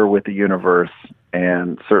 Familiar with the universe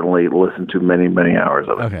and certainly listened to many, many hours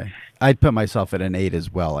of it. Okay. I'd put myself at an 8 as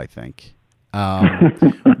well, I think.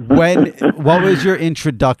 What was your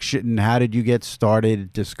introduction? How did you get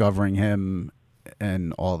started discovering him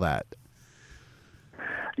and all that?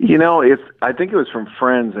 I think it was from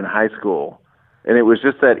friends in high school, and it was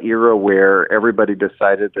just that era where everybody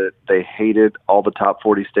decided that they hated all the top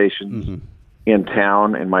 40 stations in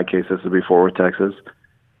town. In my case, this would be Fort Worth, Texas.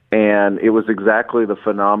 And it was exactly the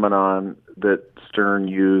phenomenon that Stern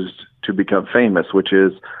used to become famous, which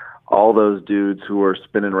is all those dudes who are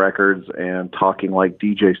spinning records and talking like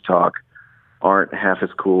DJs talk aren't half as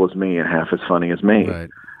cool as me and half as funny as me. Right.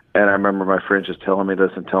 And I remember my friends just telling me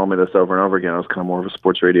this over and over again. I was kind of more of a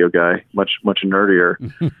sports radio guy, much nerdier.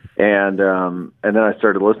 and then I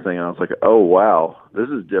started listening, and I was like, oh, wow, this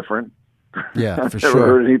is different. Yeah, I've for never sure.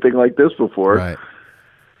 heard anything like this before. Right.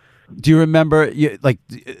 Do you remember, do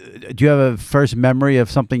you have a first memory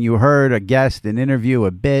of something you heard, a guest, an interview,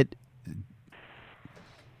 a bit?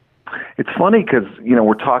 It's funny because,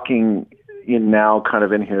 we're talking now kind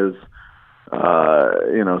of in his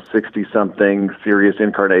 60-something serious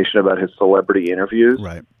incarnation about his celebrity interviews,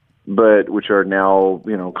 right? But which are now,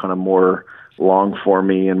 kind of more long for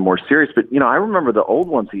me and more serious. But, I remember the old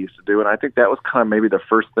ones he used to do, and I think that was kind of maybe the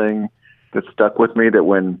first thing that stuck with me, that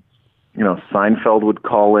when, Seinfeld would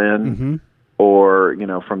call in, or,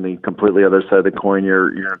 from the completely other side of the coin,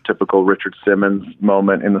 your typical Richard Simmons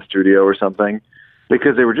moment in the studio or something,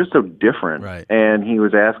 because they were just so different. Right. And he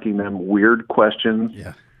was asking them weird questions.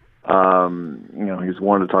 Yeah. He was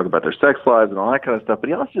wanting to talk about their sex lives and all that kind of stuff, but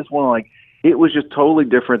he also just wanted, it was just totally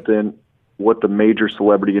different than what the major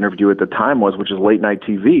celebrity interview at the time was, which is late night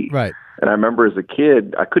TV. Right. And I remember as a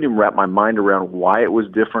kid, I couldn't even wrap my mind around why it was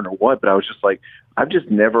different or what, but I was just like, I've just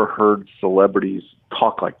never heard celebrities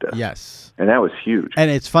talk like this. Yes. And that was huge. And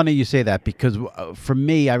it's funny you say that, because for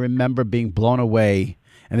me, I remember being blown away,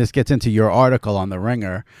 and this gets into your article on The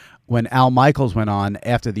Ringer, when Al Michaels went on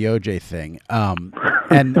after the OJ thing.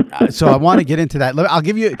 So I want to get into that. I'll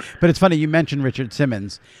give you, but it's funny, you mentioned Richard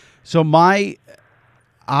Simmons. So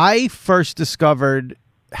I first discovered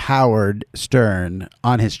Howard Stern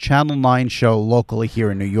on his Channel 9 show locally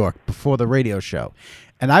here in New York before the radio show.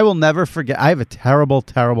 And I will never forget. I have a terrible,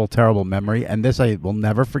 terrible, terrible memory, and this I will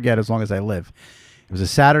never forget as long as I live. It was a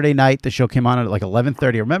Saturday night. The show came on at like 11:30.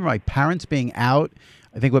 I remember my parents being out,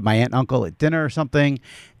 I think with my aunt and uncle at dinner or something,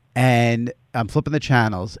 and I'm flipping the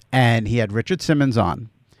channels, and he had Richard Simmons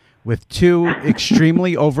on with two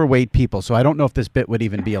extremely overweight people. So I don't know if this bit would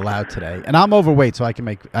even be allowed today. And I'm overweight, so I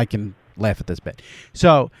can laugh at this bit.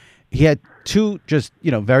 So he had two just,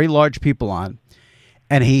 very large people on,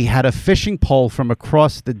 and he had a fishing pole from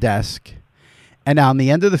across the desk. And on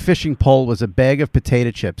the end of the fishing pole was a bag of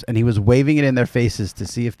potato chips, and he was waving it in their faces to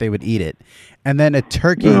see if they would eat it. And then a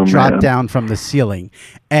turkey dropped down from the ceiling.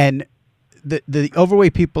 And the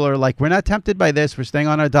overweight people are like, we're not tempted by this. We're staying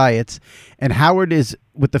on our diets. And Howard is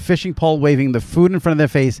with the fishing pole waving the food in front of their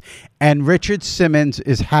face. And Richard Simmons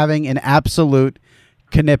is having an absolute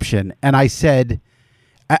conniption. And I said,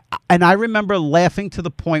 and I remember laughing to the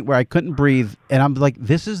point where I couldn't breathe. And I'm like,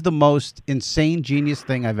 this is the most insane genius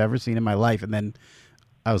thing I've ever seen in my life. And then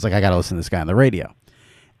I was like, I got to listen to this guy on the radio.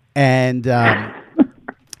 And that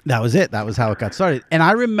was it. That was how it got started. And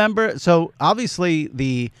I remember, so obviously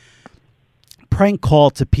the prank call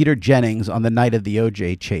to Peter Jennings on the night of the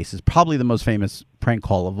OJ chase is probably the most famous prank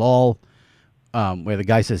call of all, where the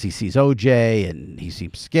guy says he sees OJ and he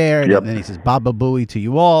seems scared, and then he says Baba Booey to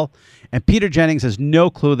you all. And Peter Jennings has no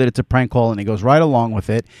clue that it's a prank call, and he goes right along with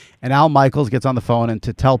it. And Al Michaels gets on the phone and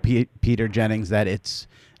to tell Peter Jennings that it's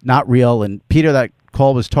not real. And Peter, that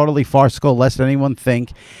call was totally farcical, less than anyone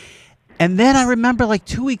think. And then I remember like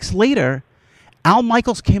 2 weeks later, Al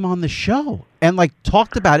Michaels came on the show and like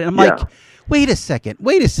talked about it. And I'm like, wait a second.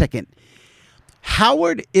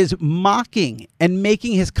 Howard is mocking and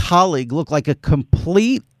making his colleague look like a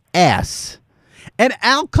complete ass. And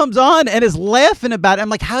Al comes on and is laughing about it. I'm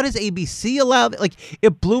like, how does ABC allow that? Like,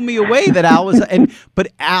 it blew me away that Al was, but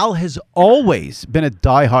Al has always been a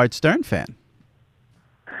diehard Stern fan.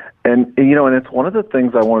 And it's one of the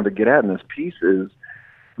things I wanted to get at in this piece is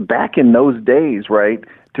back in those days, right,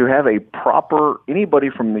 to have anybody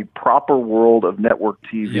from the proper world of network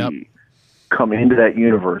TV come into that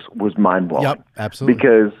universe was mind-blowing. Yep, absolutely.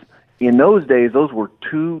 Because in those days, those were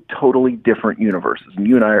two totally different universes. And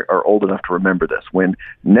you and I are old enough to remember this. When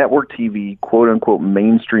network TV, quote-unquote,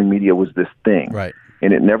 mainstream media was this thing. Right.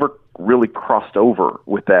 And it never really crossed over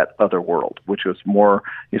with that other world, which was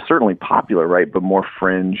is certainly popular, right, but more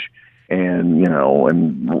fringe and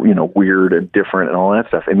weird and different and all that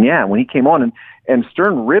stuff. And when he came on and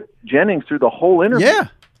Stern ripped Jennings through the whole interview. Yeah.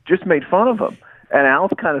 Just made fun of him. And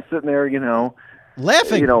Al's kind of sitting there,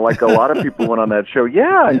 laughing, like a lot of people went on that show.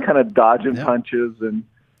 And kind of dodging punches and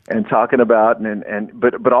talking about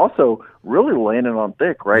but also really landing on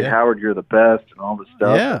thick, right? Howard, you're the best and all this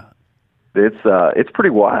stuff. Yeah. It's pretty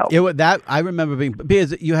wild. I remember because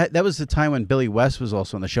that was the time when Billy West was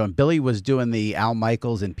also on the show, and Billy was doing the Al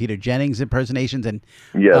Michaels and Peter Jennings impersonations, and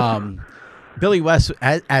Billy West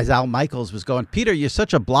as Al Michaels was going, Peter, you're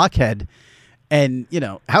such a blockhead. And,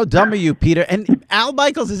 how dumb are you, Peter? And Al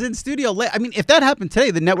Michaels is in studio. I mean, if that happened today,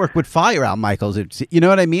 the network would fire Al Michaels. You know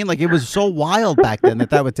what I mean? Like, it was so wild back then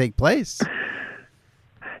that would take place.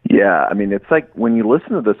 Yeah, I mean, it's like when you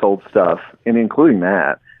listen to this old stuff, and including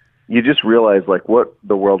that, you just realize, like, what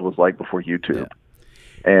the world was like before YouTube.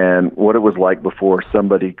 And what it was like before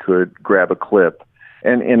somebody could grab a clip.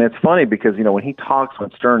 And it's funny because,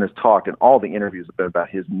 when Stern has talked, and all the interviews have been about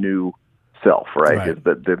his new self, right? Is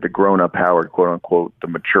the grown-up Howard, quote-unquote, the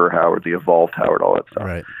mature Howard, the evolved Howard, all that stuff.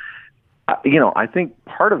 Right. I think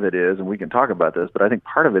part of it is, and we can talk about this, but I think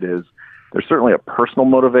part of it is There's certainly a personal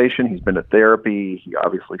motivation. He's been to therapy. He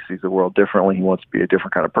obviously sees the world differently. He wants to be a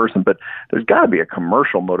different kind of person. But there's got to be a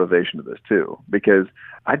commercial motivation to this too, because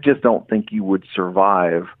I just don't think you would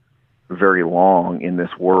survive very long in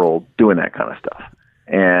this world doing that kind of stuff.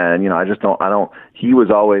 And, he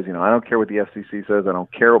was always, I don't care what the FCC says. I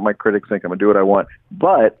don't care what my critics think. I'm going to do what I want.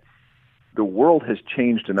 But the world has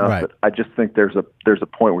changed enough that I just think there's a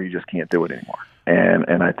point where you just can't do it anymore.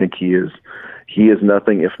 And I think he is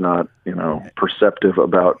nothing if not, perceptive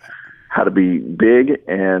about how to be big,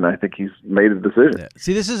 and I think he's made a decision. Yeah.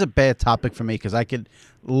 See, this is a bad topic for me because I could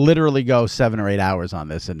literally go 7 or 8 hours on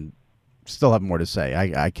this and still have more to say.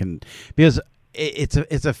 I can, because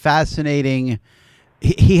it's a fascinating.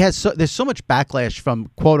 There's so much backlash from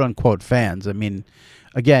quote unquote fans. I mean,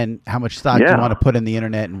 again, how much stock do you want to put in the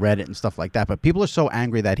internet and Reddit and stuff like that? But people are so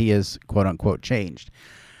angry that he is quote unquote changed,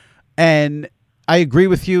 and I agree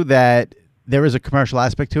with you that there is a commercial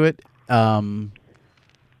aspect to it. But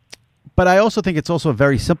I also think it's also a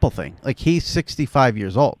very simple thing. Like, he's 65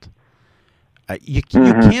 years old. You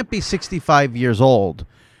can't be 65 years old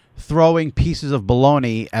throwing pieces of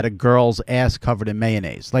bologna at a girl's ass covered in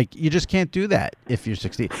mayonnaise. Like, you just can't do that if you're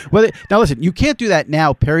 60. Now, listen, you can't do that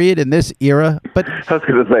now, period, in this era. But I was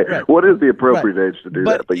going to say, what is the appropriate age to do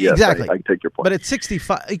that? But yes, exactly. I take your point. But at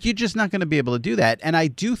 65, you're just not going to be able to do that. And I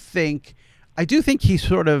do think he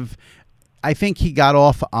sort of, I think he got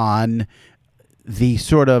off on the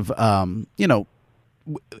sort of,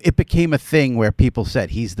 it became a thing where people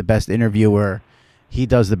said he's the best interviewer. He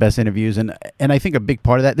does the best interviews. And I think a big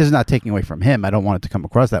part of that, this is not taking away from him. I don't want it to come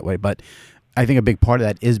across that way. But I think a big part of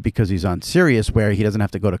that is because he's on Sirius, where he doesn't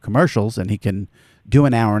have to go to commercials and he can do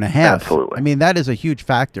an hour and a half. Absolutely. I mean, that is a huge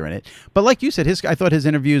factor in it. But like you said, I thought his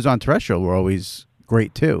interviews on terrestrial were always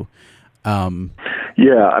great too.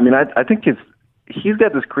 Yeah, I mean, I think he's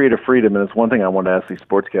got this creative freedom, and it's one thing I wanted to ask these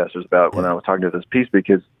sportscasters about when I was talking to this piece,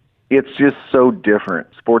 because it's just so different.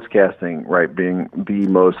 Sportscasting, right, being the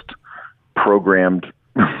most programmed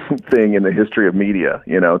thing in the history of media,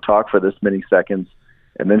 talk for this many seconds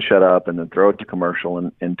and then shut up and then throw it to commercial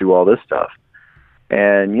and do all this stuff.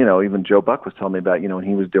 And, even Joe Buck was telling me about, when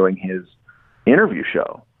he was doing his interview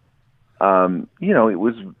show,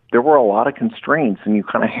 there were a lot of constraints, and you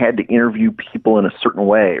kind of had to interview people in a certain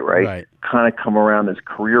way, right? Kind of come around this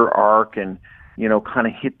career arc and, kind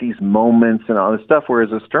of hit these moments and all this stuff.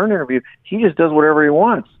 Whereas a Stern interview, he just does whatever he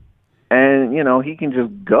wants, and, he can just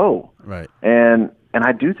go. Right. And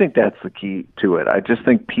I do think that's the key to it. I just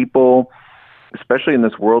think people, especially in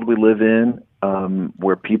this world we live in,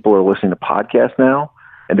 where people are listening to podcasts now,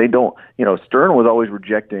 and they don't, Stern was always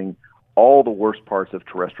rejecting all the worst parts of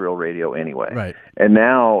terrestrial radio anyway. Right. And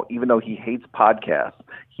now, even though he hates podcasts,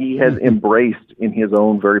 he has embraced in his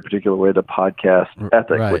own very particular way the podcast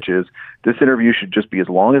ethic, which is this interview should just be as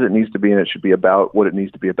long as it needs to be, and it should be about what it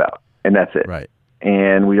needs to be about. And that's it. Right.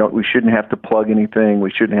 And we shouldn't have to plug anything.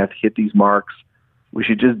 We shouldn't have to hit these marks. We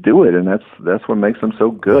should just do it, and that's what makes them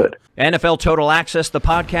so good. NFL Total Access, the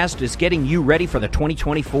podcast, is getting you ready for the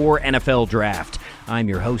 2024 NFL Draft. I'm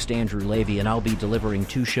your host, Andrew Levy, and I'll be delivering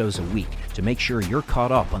 2 shows a week to make sure you're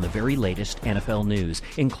caught up on the very latest NFL news,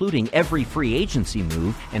 including every free agency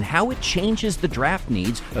move and how it changes the draft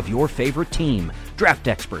needs of your favorite team. Draft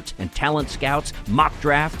experts and talent scouts, mock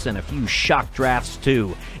drafts, and a few shock drafts,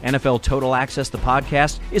 too. NFL Total Access, the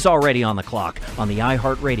podcast, is already on the clock on the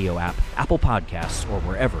iHeartRadio app, Apple Podcasts, or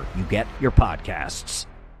wherever you get your podcasts.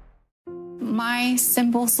 My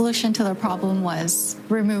simple solution to the problem was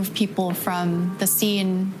remove people from the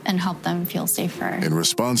scene and help them feel safer. In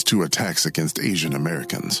response to attacks against Asian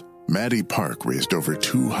Americans, Maddie Park raised over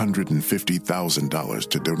 $250,000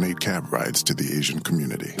 to donate cab rides to the Asian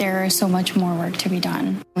community. There is so much more work to be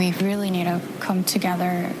done. We really need to come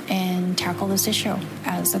together and tackle this issue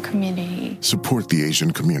as a community. Support the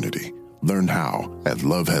Asian community. Learn how at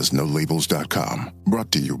lovehasnolabels.com.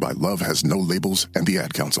 Brought to you by Love Has No Labels and the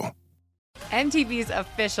Ad Council. MTV's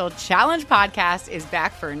official Challenge podcast is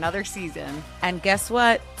back for another season. And guess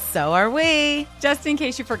what? So are we. Just in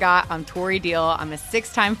case you forgot, I'm Tori Deal. I'm a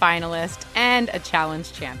 6-time finalist and a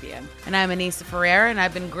Challenge champion. And I'm Anissa Ferreira, and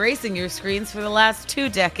I've been gracing your screens for the last 2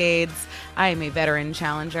 decades. I am a veteran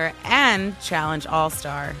challenger and Challenge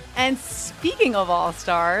All-Star. And speaking of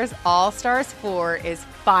All-Stars, All-Stars 4 is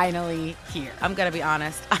finally here. I'm going to be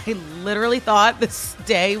honest. I literally thought this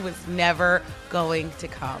day was never going to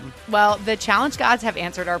come. Well, the Challenge gods have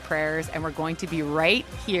answered our prayers, and we're going to be right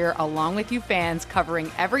here along with you fans covering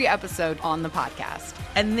every episode on the podcast.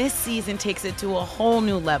 And this season takes it to a whole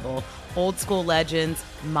new level. Old school legends,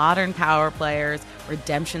 modern power players,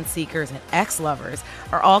 redemption seekers, and ex-lovers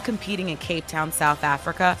are all competing in Cape Town, South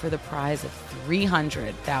Africa for the prize of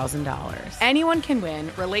 $300,000. Anyone can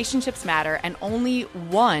win, relationships matter, and only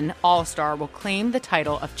one All-Star will claim the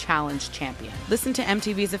title of Challenge Champion. Listen to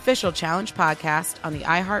MTV's official Challenge podcast on the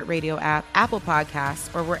iHeartRadio app, Apple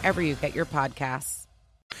Podcasts, or wherever you get your podcasts.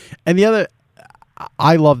 And the other...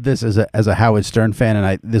 I love this as a Howard Stern fan,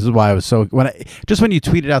 and this is why I was so when you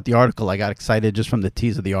tweeted out the article, I got excited just from the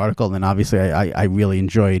tease of the article, and then obviously I really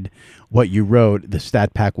enjoyed what you wrote, the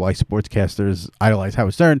stat pack why sportscasters idolize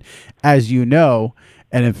Howard Stern, as you know.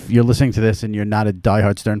 And if you're listening to this and you're not a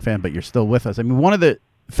diehard Stern fan, but you're still with us, I mean, one of the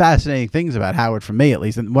fascinating things about Howard, for me at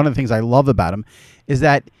least, and one of the things I love about him, is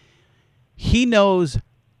that he knows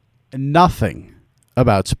nothing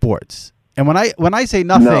about sports. And when I say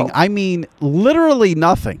nothing, I mean literally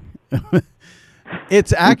nothing.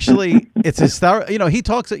 It's actually hysterical. You know, he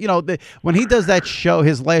talks. You know, when he does that show,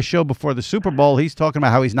 his last show before the Super Bowl, he's talking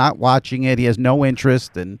about how he's not watching it. He has no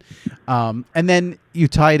interest, and then you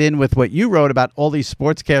tie it in with what you wrote about all these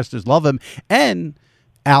sportscasters love him, and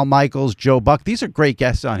Al Michaels, Joe Buck. These are great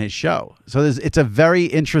guests on his show. So it's a very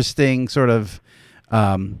interesting sort of.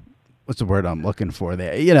 What's the word I'm looking for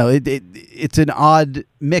there? You know, it's an odd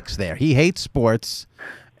mix there. He hates sports,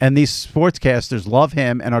 and these sportscasters love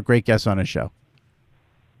him and are great guests on his show.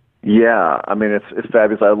 Yeah, I mean, it's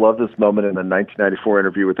fabulous. I love this moment in the 1994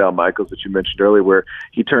 interview with Al Michaels that you mentioned earlier, where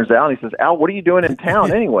he turns to Al and he says, "Al, what are you doing in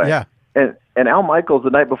town anyway?" Yeah. And Al Michaels the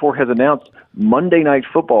night before has announced Monday Night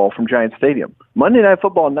Football from Giant Stadium. Monday Night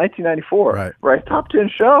Football in 1994, right? Top 10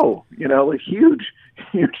 show, you know, like huge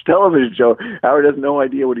television show. Howard has no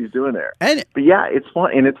idea what he's doing there. But yeah, it's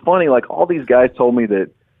fun, and it's funny. Like all these guys told me that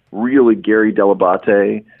really Gary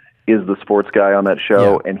Delabate is the sports guy on that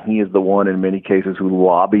show, and he is the one in many cases who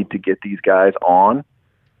lobbied to get these guys on,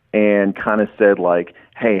 and kind of said like,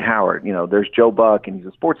 "Hey, Howard, you know, there's Joe Buck, and he's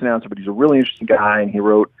a sports announcer, but he's a really interesting guy, and he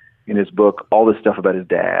wrote in his book all this stuff about his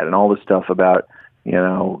dad and all this stuff about, you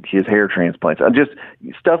know, his hair transplants, and just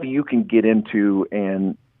stuff you can get into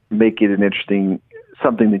and make it an interesting."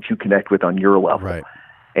 Something that you connect with on your level. Right.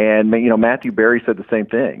 And, you know, Matthew Berry said the same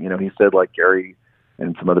thing. You know, he said like Gary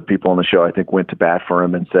and some other people on the show, I think, went to bat for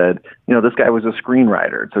him and said, you know, this guy was a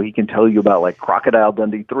screenwriter, so he can tell you about like Crocodile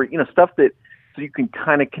Dundee 3, you know, stuff that, so you can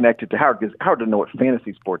kind of connect it to Howard, because Howard doesn't know what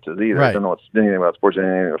fantasy sports is either. Right. He doesn't know anything about sports,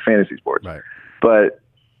 anything about fantasy sports. Right. But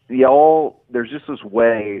there's just this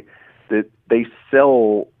way that they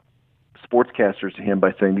sell sportscasters to him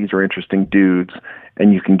by saying these are interesting dudes,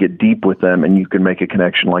 and you can get deep with them, and you can make a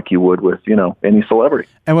connection like you would with, you know, any celebrity.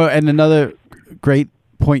 And another great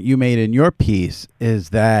point you made in your piece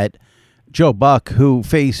is that Joe Buck, who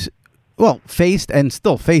faced and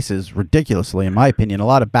still faces ridiculously, in my opinion, a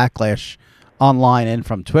lot of backlash online and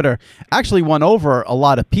from Twitter, actually won over a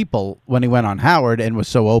lot of people when he went on Howard and was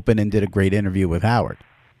so open and did a great interview with Howard.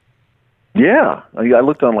 Yeah, I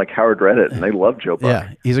looked on like Howard Reddit, and they love Joe Buck.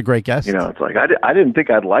 Yeah, he's a great guest. You know, it's like I didn't think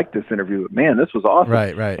I'd like this interview, but man, this was awesome.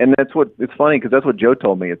 Right. And it's funny because that's what Joe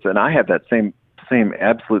told me. And I have that same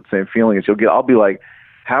absolute same feeling as you'll get. I'll be like,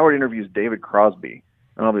 Howard interviews David Crosby,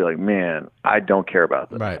 and I'll be like, man, I don't care about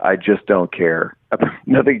this. Right. I just don't care.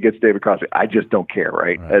 Nothing against David Crosby. I just don't care.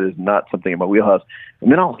 Right. That is not something in my wheelhouse.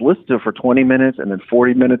 And then I'll listen to it for 20 minutes, and then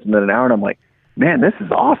 40 minutes, and then an hour, and I'm like, man, this is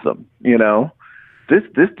awesome. You know.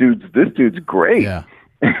 This dude's great. Yeah.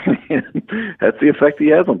 That's the effect he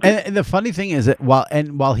has on people. And the funny thing is that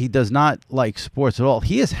while he does not like sports at all,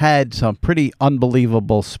 he has had some pretty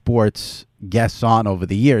unbelievable sports guests on over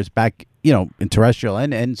the years, back, you know, in terrestrial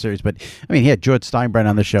and series. But I mean, he had George Steinbrenner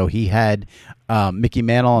on the show. He had Mickey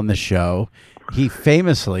Mantle on the show. He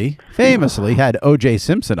famously had O.J.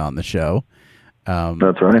 Simpson on the show.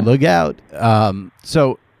 That's right. Look out.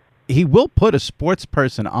 So he will put a sports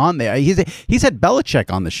person on there. He's had Belichick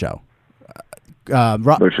on the show.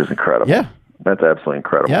 Which is incredible. Yeah. That's absolutely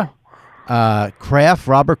incredible. Yeah.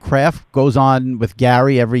 Robert Kraft goes on with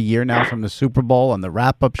Gary every year now from the Super Bowl and the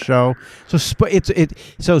wrap-up show. So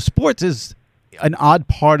so sports is an odd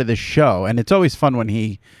part of the show, and it's always fun when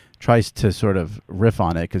he tries to sort of riff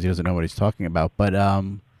on it because he doesn't know what he's talking about. But I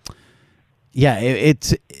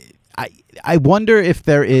wonder if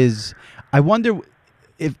there is. I wonder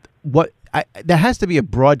if there has to be a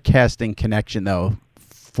broadcasting connection though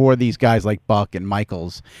for these guys like Buck and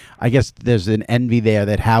Michaels. I guess there's an envy there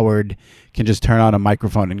that Howard can just turn on a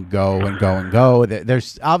microphone and go and go and go.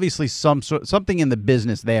 There's obviously something in the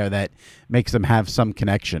business there that makes them have some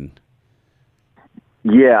connection.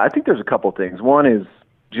 Yeah, I think there's a couple things. One is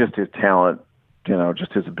just his talent, you know,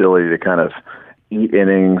 just his ability to kind of eat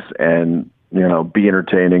innings and be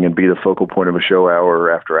entertaining and be the focal point of a show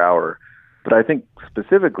hour after hour. But I think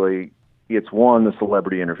specifically it's the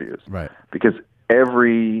celebrity interviews. Right. Because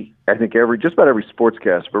just about every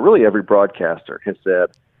sportscaster, but really every broadcaster has said,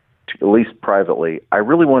 at least privately, I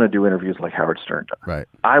really want to do interviews like Howard Stern does. Right.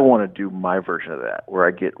 I want to do my version of that, where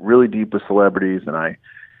I get really deep with celebrities and I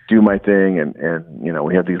do my thing, and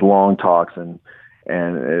we have these long talks, and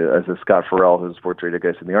as Scott Farrell, who's a sports radio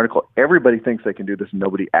guy, said in the article, everybody thinks they can do this, and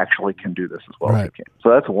nobody actually can do this as well as they can. So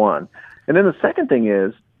that's one. And then the second thing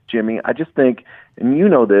is, Jimmy, I just think, and you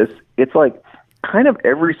know this, it's like kind of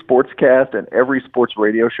every sportscast and every sports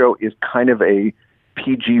radio show is kind of a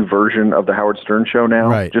PG version of the Howard Stern show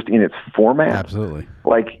now, just in its format. Absolutely.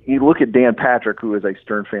 Like, you look at Dan Patrick, who is a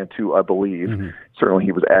Stern fan too, I believe. Mm-hmm. Certainly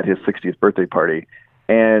he was at his 60th birthday party.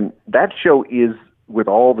 And that show is with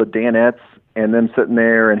all the Danettes and them sitting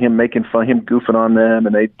there and him making fun, him goofing on them,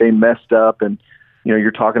 and they messed up, and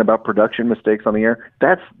you're talking about production mistakes on the air.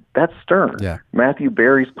 That's Stern. Yeah. Matthew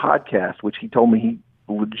Berry's podcast, which he told me he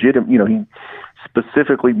he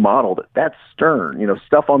specifically modeled it. That's Stern.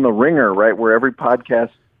 Stuff on the Ringer, right, where every podcast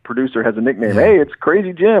producer has a nickname. Yeah. Hey, it's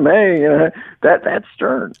Crazy Jim. Hey, that's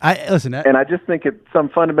Stern. And I just think at some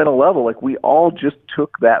fundamental level, like, we all just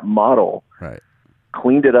took that model,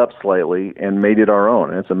 cleaned it up slightly, and made it our own.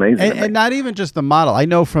 And it's amazing. And not even just the model. I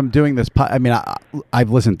know from doing this. I've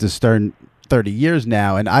listened to Stern 30 years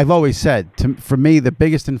now, and I've always said, for me, the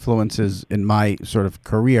biggest influences in my sort of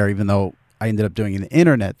career, even though I ended up doing an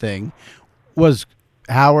internet thing, was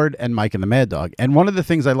Howard and Mike and the Mad Dog. And one of the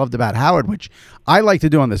things I loved about Howard, which I like to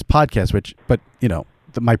do on this podcast, but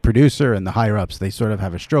my producer and the higher ups, they sort of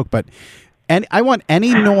have a stroke. But I want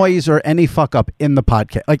any noise or any fuck up in the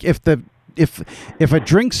podcast. Like if a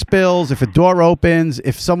drink spills, if a door opens,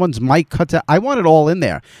 if someone's mic cuts out, I want it all in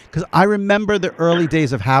there. Because I remember the early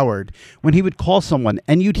days of Howard when he would call someone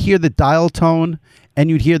and you'd hear the dial tone and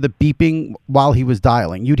you'd hear the beeping while he was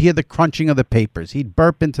dialing. You'd hear the crunching of the papers. He'd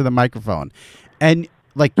burp into the microphone. And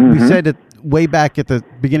like we said way back at the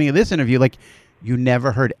beginning of this interview, like, you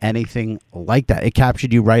never heard anything like that. It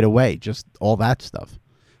captured you right away, just all that stuff.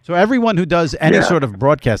 So everyone who does any sort of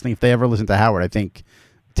broadcasting, if they ever listen to Howard, I think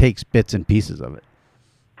takes bits and pieces of it.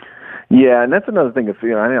 Yeah, and that's another thing.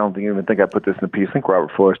 I don't even think I put this in the piece. I think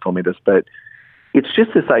Robert Flores told me this, but it's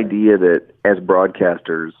just this idea that as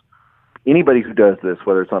broadcasters, anybody who does this,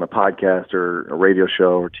 whether it's on a podcast or a radio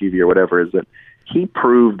show or TV or whatever, is that he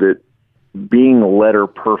proved that being letter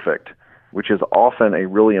perfect, which is often a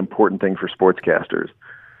really important thing for sportscasters,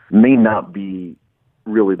 may not be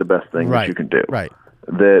really the best thing that you can do. Right.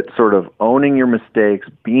 That sort of owning your mistakes,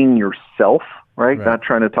 being yourself, right? Not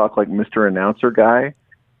trying to talk like Mr. Announcer guy,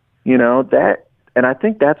 that, and I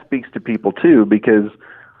think that speaks to people too, because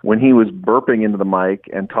when he was burping into the mic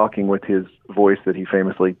and talking with his voice that he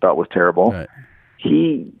famously thought was terrible,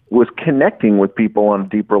 he was connecting with people on a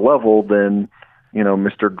deeper level than,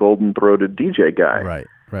 Mr. Golden-throated DJ guy.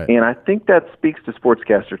 Right. And I think that speaks to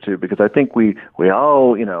sportscaster too, because I think we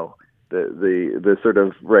all, the sort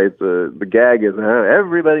of, the gag is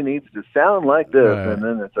everybody needs to sound like this, and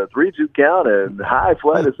then it's a 3-2 count and high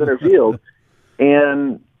fly to center field.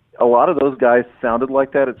 And a lot of those guys sounded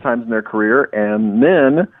like that at times in their career, and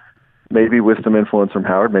then maybe with some influence from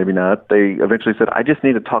Howard, maybe not, they eventually said, I just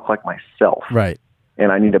need to talk like myself. Right.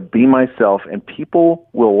 And I need to be myself, and people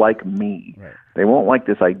will like me. Right. They won't like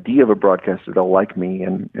this idea of a broadcaster. They'll like me,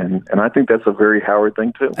 and I think that's a very Howard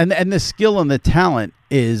thing too. And the skill and the talent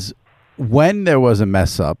is when there was a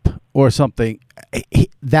mess up or something,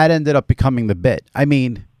 that ended up becoming the bit. I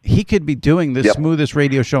mean, he could be doing the smoothest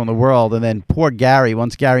radio show in the world, and then poor Gary,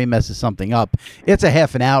 once Gary messes something up, it's a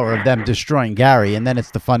half an hour of them destroying Gary, and then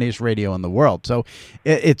it's the funniest radio in the world. So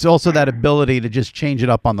it's also that ability to just change it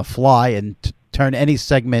up on the fly and turn any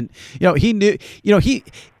segment. He knew, he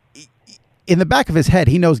in the back of his head,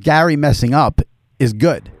 he knows Gary messing up is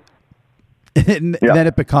good. And then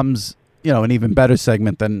it becomes, an even better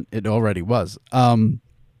segment than it already was.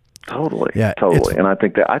 Totally. Yeah, totally. And I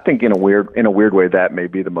think in a weird way, that may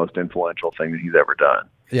be the most influential thing that he's ever done.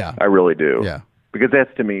 Yeah. I really do. Yeah. Because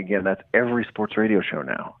that's, to me, again, that's every sports radio show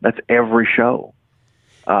now. That's every show.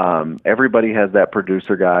 Everybody has that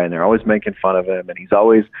producer guy, and they're always making fun of him, and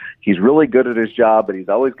he's really good at his job, but he's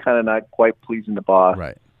always kind of not quite pleasing the boss.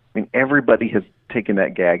 Right. I mean, everybody has taken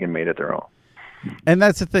that gag and made it their own. And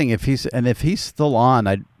that's the thing. If he's still on,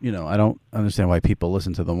 I don't understand why people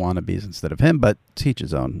listen to the wannabes instead of him. But to each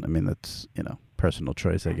his own. I mean, that's personal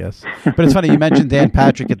choice, I guess. But it's funny you mentioned Dan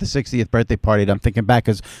Patrick at the 60th birthday party. And I'm thinking back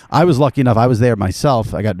because I was lucky enough. I was there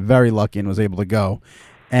myself. I got very lucky and was able to go.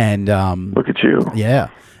 And look at you. Yeah,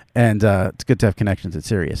 and it's good to have connections at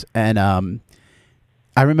Sirius. And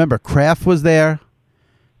I remember Kraft was there,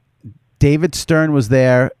 David Stern was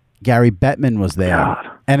there, Gary Bettman was there. God.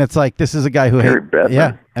 And it's like, this is a guy who hates,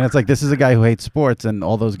 Bettman. and it's like, this is a guy who hates sports, and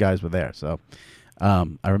all those guys were there. So,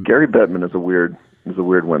 Gary Bettman is a weird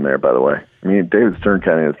one there, by the way. I mean, David Stern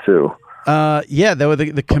kind of is too. Yeah, there were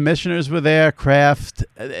the commissioners were there, Kraft,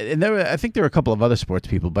 and I think there were a couple of other sports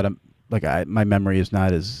people, but my memory is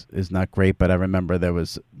not great, but I remember there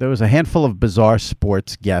was a handful of bizarre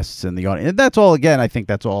sports guests in the audience. And that's all. Again, I think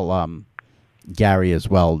that's all Gary as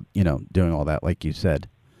well. Doing all that, like you said.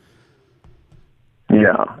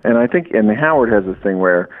 Yeah, and I think Howard has this thing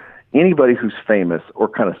where anybody who's famous or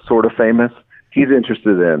kind of sort of famous, he's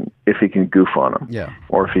interested in if he can goof on them,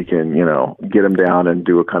 or if he can, get him down and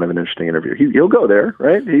do a kind of an interesting interview. He'll go there,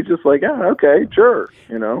 right? He's just like, okay, sure,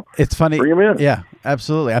 It's funny. Bring him in. Yeah,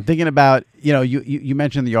 absolutely. I'm thinking about, you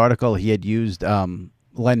mentioned the article he had used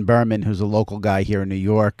Len Berman, who's a local guy here in New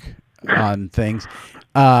York, on things.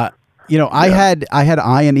 I had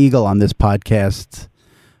Ian Eagle on this podcast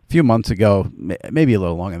a few months ago, maybe a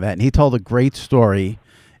little longer than that, and he told a great story.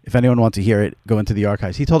 If anyone wants to hear it, go into the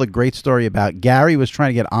archives. He told a great story about Gary was trying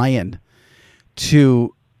to get Ian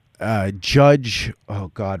to judge, oh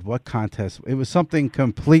God, what contest? It was something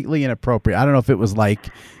completely inappropriate. I don't know if it was like,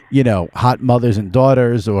 hot mothers and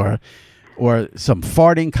daughters or some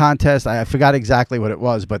farting contest. I forgot exactly what it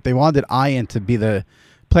was, but they wanted Ian to be the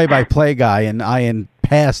play-by-play guy, and Ian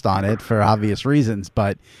passed on it for obvious reasons.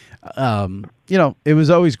 But it was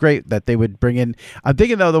always great that they would bring in. I'm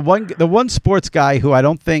thinking though, the one sports guy who I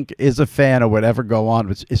don't think is a fan or would ever go on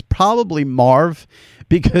is probably Marv,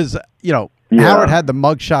 because Howard had the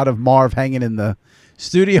mugshot of Marv hanging in the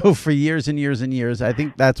studio for years and years and years. I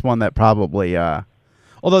think that's one that probably.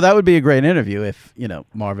 Although that would be a great interview if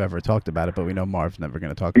Marv ever talked about it, but we know Marv's never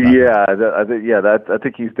going to talk about it. I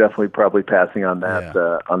think he's definitely probably passing on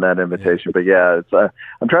that invitation. Yeah. But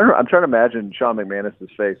I'm trying to imagine Sean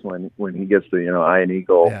McManus's face when he gets the Ian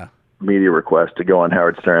Eagle media request to go on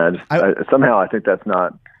Howard Stern. I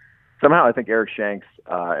think Eric Shanks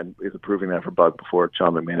is approving that for Buck before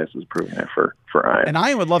Sean McManus is approving that for Ian. And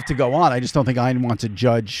Ian would love to go on. I just don't think Ian wants to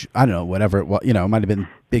judge. I don't know, whatever it was. It might have been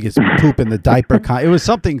biggest poop in the diaper. It was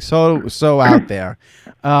something so out there.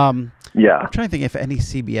 I'm trying to think if any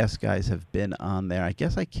CBS guys have been on there. I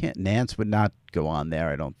guess I can't. Nance would not go on there,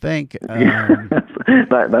 I don't think.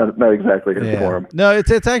 Not exactly his forum. No,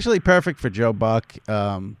 it's actually perfect for Joe Buck.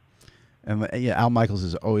 And Al Michaels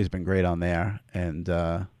has always been great on there,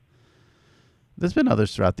 and. There's been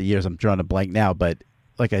others throughout the years. I'm drawing a blank now, but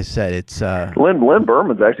like I said, it's Len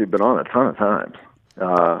Berman's actually been on a ton of times,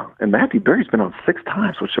 and Matthew Berry's been on 6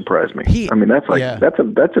 times, which surprised me. That's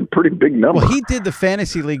a pretty big number. Well, he did the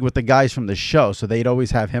fantasy league with the guys from the show, so they'd always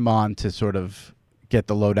have him on to sort of get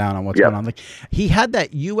the lowdown on what's going on. Like he had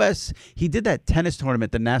that he did that tennis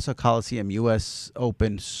tournament, the Nassau Coliseum U.S.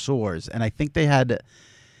 Open Soars, and I think they had.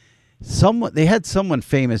 They had someone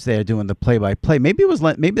famous there doing the play-by-play. Maybe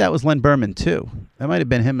that was Len Berman too. That might have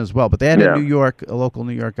been him as well. But they had a local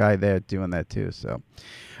New York guy there doing that too. So,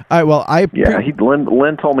 all right. Well,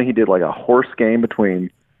 Len told me he did like a horse game between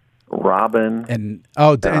Robin and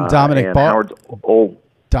Dominic and Howard's old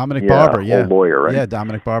Dominic Barber, old lawyer, right? Yeah,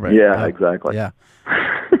 Dominic Barber. Yeah, exactly. Yeah.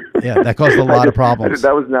 Yeah, that caused a lot of problems.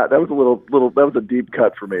 That was a deep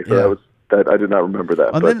cut for me. So I did not remember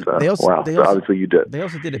that. So obviously you did. They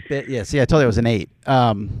also did a bit. Yeah, see, I told you it was an 8.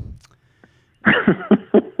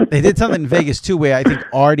 They did something in Vegas too, where I think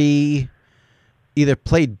Artie either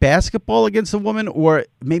played basketball against a woman, or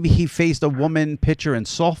maybe he faced a woman pitcher in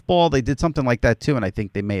softball. They did something like that too, and I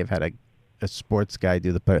think they may have had a sports guy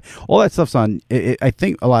do the play. All that stuff's on. I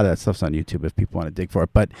think a lot of that stuff's on YouTube if people want to dig for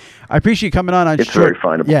it. But I appreciate you coming on it's very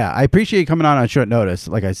findable. Yeah, I appreciate you coming on short notice.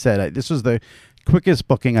 Like I said, this was the quickest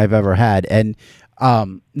booking I've ever had, and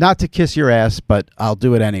not to kiss your ass, but I'll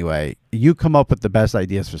do it anyway. You come up with the best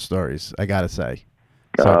ideas for stories, I gotta say.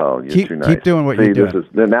 So you're too nice. Keep doing what you're doing.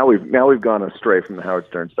 Now we've gone astray from the Howard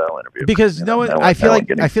Stern style interview. Because I feel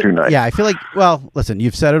like well, listen,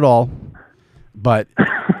 you've said it all, but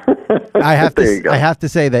I have to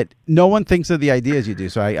say that no one thinks of the ideas you do.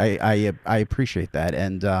 So I appreciate that,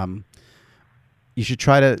 and you should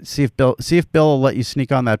try to see if Bill will let you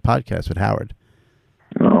sneak on that podcast with Howard.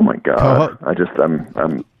 Oh my God!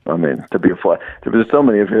 To be a fly. There's so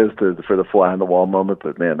many of his for the fly on the wall moment,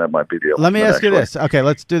 but man, that might be the. Let me ask you this. Okay,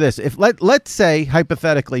 let's do this. If let's say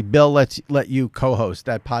hypothetically, Bill let you co-host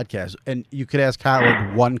that podcast, and you could ask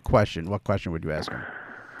Howard one question. What question would you ask him?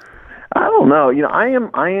 I don't know. I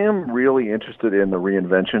am really interested in the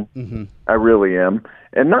reinvention. Mm-hmm. I really am,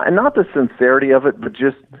 and not the sincerity of it, but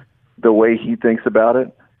just the way he thinks about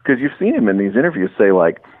it. Because you've seen him in these interviews say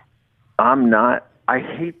like, I'm not I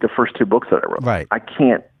hate the first 2 books that I wrote. Right. I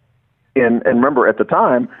can't. And remember, at the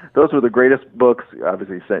time, those were the greatest books,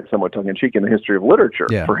 obviously somewhat tongue-in-cheek, in the history of literature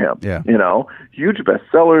for him. Yeah. Huge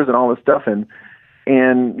bestsellers and all this stuff. And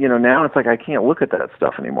now it's like I can't look at that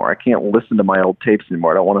stuff anymore. I can't listen to my old tapes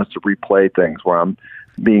anymore. I don't want us to replay things where I'm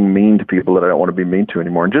being mean to people that I don't want to be mean to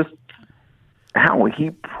anymore. And just how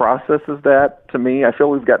he processes that, to me, I feel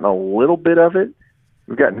we've gotten a little bit of it.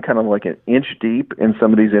 We've gotten kind of like an inch deep in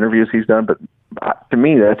some of these interviews he's done. But to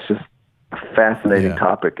me, that's just a fascinating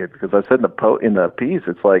topic, because I said in the piece,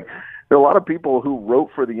 it's like there are a lot of people who wrote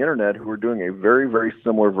for the internet who are doing a very, very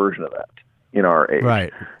similar version of that in our age.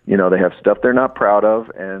 Right. They have stuff they're not proud of,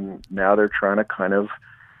 and now they're trying to kind of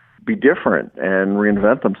be different and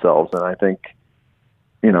reinvent themselves. And I think,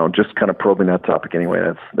 just kind of probing that topic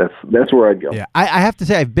anyway, that's where I'd go. Yeah, I have to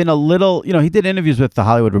say, I've been a little, he did interviews with The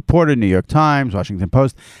Hollywood Reporter, New York Times, Washington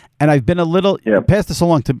Post, and I've been a little, pass this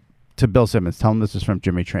along to Bill Simmons. Tell him this is from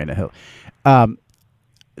Jimmy Traina-Hill.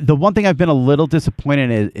 The one thing I've been a little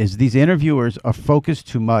disappointed in is these interviewers are focused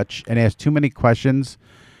too much and ask too many questions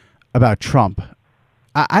about Trump.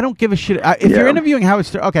 I don't give a shit. If you're interviewing Howard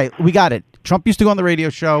Stern, okay, we got it. Trump used to go on the radio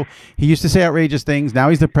show. He used to say outrageous things. Now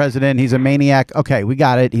he's the president. He's a maniac. Okay, we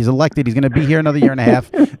got it. He's elected. He's going to be here another year and a half.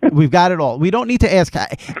 We've got it all. We don't need to ask.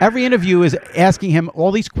 Every interview is asking him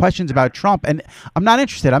all these questions about Trump, and I'm not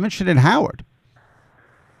interested. I'm interested in Howard.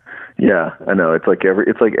 Yeah, I know. It's like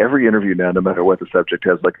every interview now, no matter what the subject,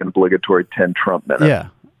 has like an obligatory 10 Trump minutes. Yeah.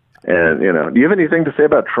 And do you have anything to say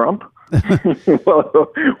about Trump?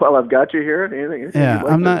 well, I've got you here. Anything yeah,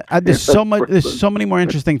 I'm not. There's so much. There's so many more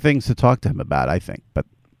interesting things to talk to him about, I think, but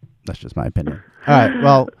that's just my opinion. All right.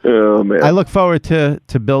 Well, I look forward to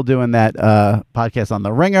Bill doing that podcast on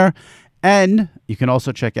The Ringer, and you can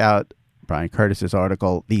also check out Bryan Curtis's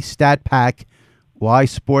article, "The Stat Pack: Why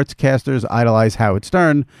Sportscasters Idolize Howard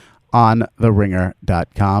Stern," on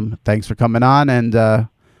TheRinger.com. Thanks for coming on, and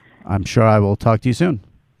I'm sure I will talk to you soon.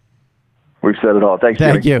 We've said it all. Thanks,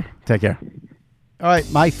 Thank Jimmy. you. Take care. All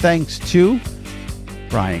right. My thanks to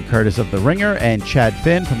Bryan Curtis of The Ringer and Chad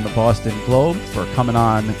Finn from the Boston Globe for coming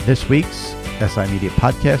on this week's SI Media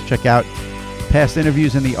podcast. Check out past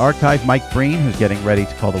interviews in the archive. Mike Breen, who's getting ready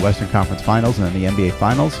to call the Western Conference Finals and then the NBA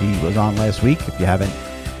Finals. He was on last week. If you haven't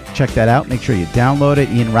checked that out, make sure you download it.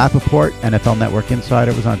 Ian Rappaport, NFL Network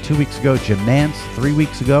Insider, was on 2 weeks ago. Jim Nance, 3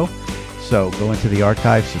 weeks ago. So go into the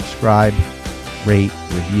archive, subscribe, rate,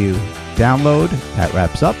 review, download. That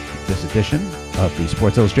wraps up this edition of the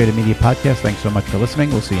Sports Illustrated Media Podcast. Thanks so much for listening.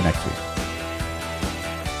 We'll see you next week.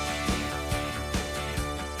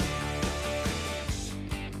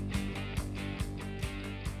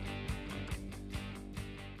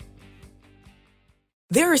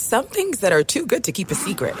 There are some things that are too good to keep a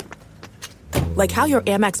secret. Like how your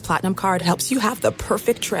Amex Platinum card helps you have the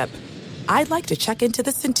perfect trip. I'd like to check into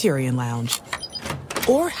the Centurion Lounge.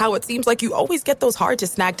 Or how it seems like you always get those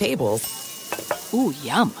hard-to-snag tables. Ooh,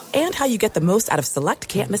 yum. And how you get the most out of select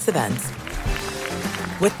can't-miss events.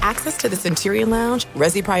 With access to the Centurion Lounge,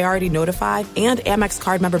 Resi Priority Notified, and Amex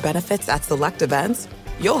card member benefits at select events,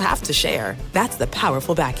 you'll have to share. That's the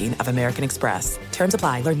powerful backing of American Express. Terms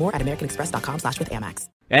apply. Learn more at americanexpress.com/withAmex.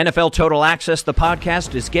 NFL Total Access, the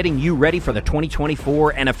podcast, is getting you ready for the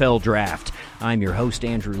 2024 NFL Draft. I'm your host,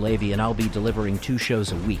 Andrew Levy, and I'll be delivering 2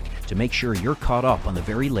 shows a week to make sure you're caught up on the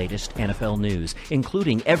very latest NFL news,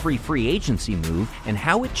 including every free agency move and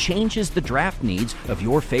how it changes the draft needs of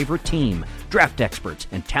your favorite team. Draft experts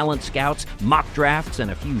and talent scouts, mock drafts,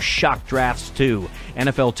 and a few shock drafts, too.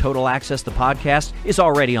 NFL Total Access, the podcast, is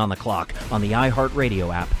already on the clock on the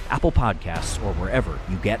iHeartRadio app, Apple Podcasts, or wherever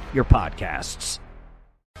you get your podcasts.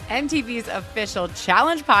 MTV's official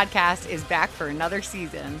Challenge podcast is back for another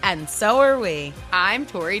season. And so are we. I'm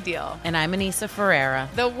Tori Deal. And I'm Anissa Ferreira.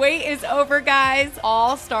 The wait is over, guys.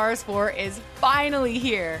 All Stars 4 is finally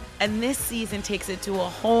here. And this season takes it to a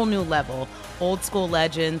whole new level. Old school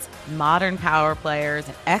legends, modern power players,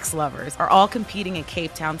 and ex-lovers are all competing in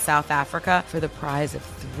Cape Town, South Africa for the prize of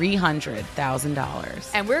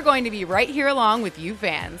 $300,000. And we're going to be right here along with you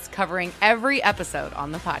fans, covering every episode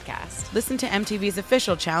on the podcast. Listen to MTV's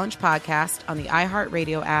official Challenge podcast on the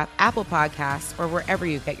iHeartRadio app, Apple Podcasts, or wherever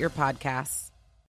you get your podcasts.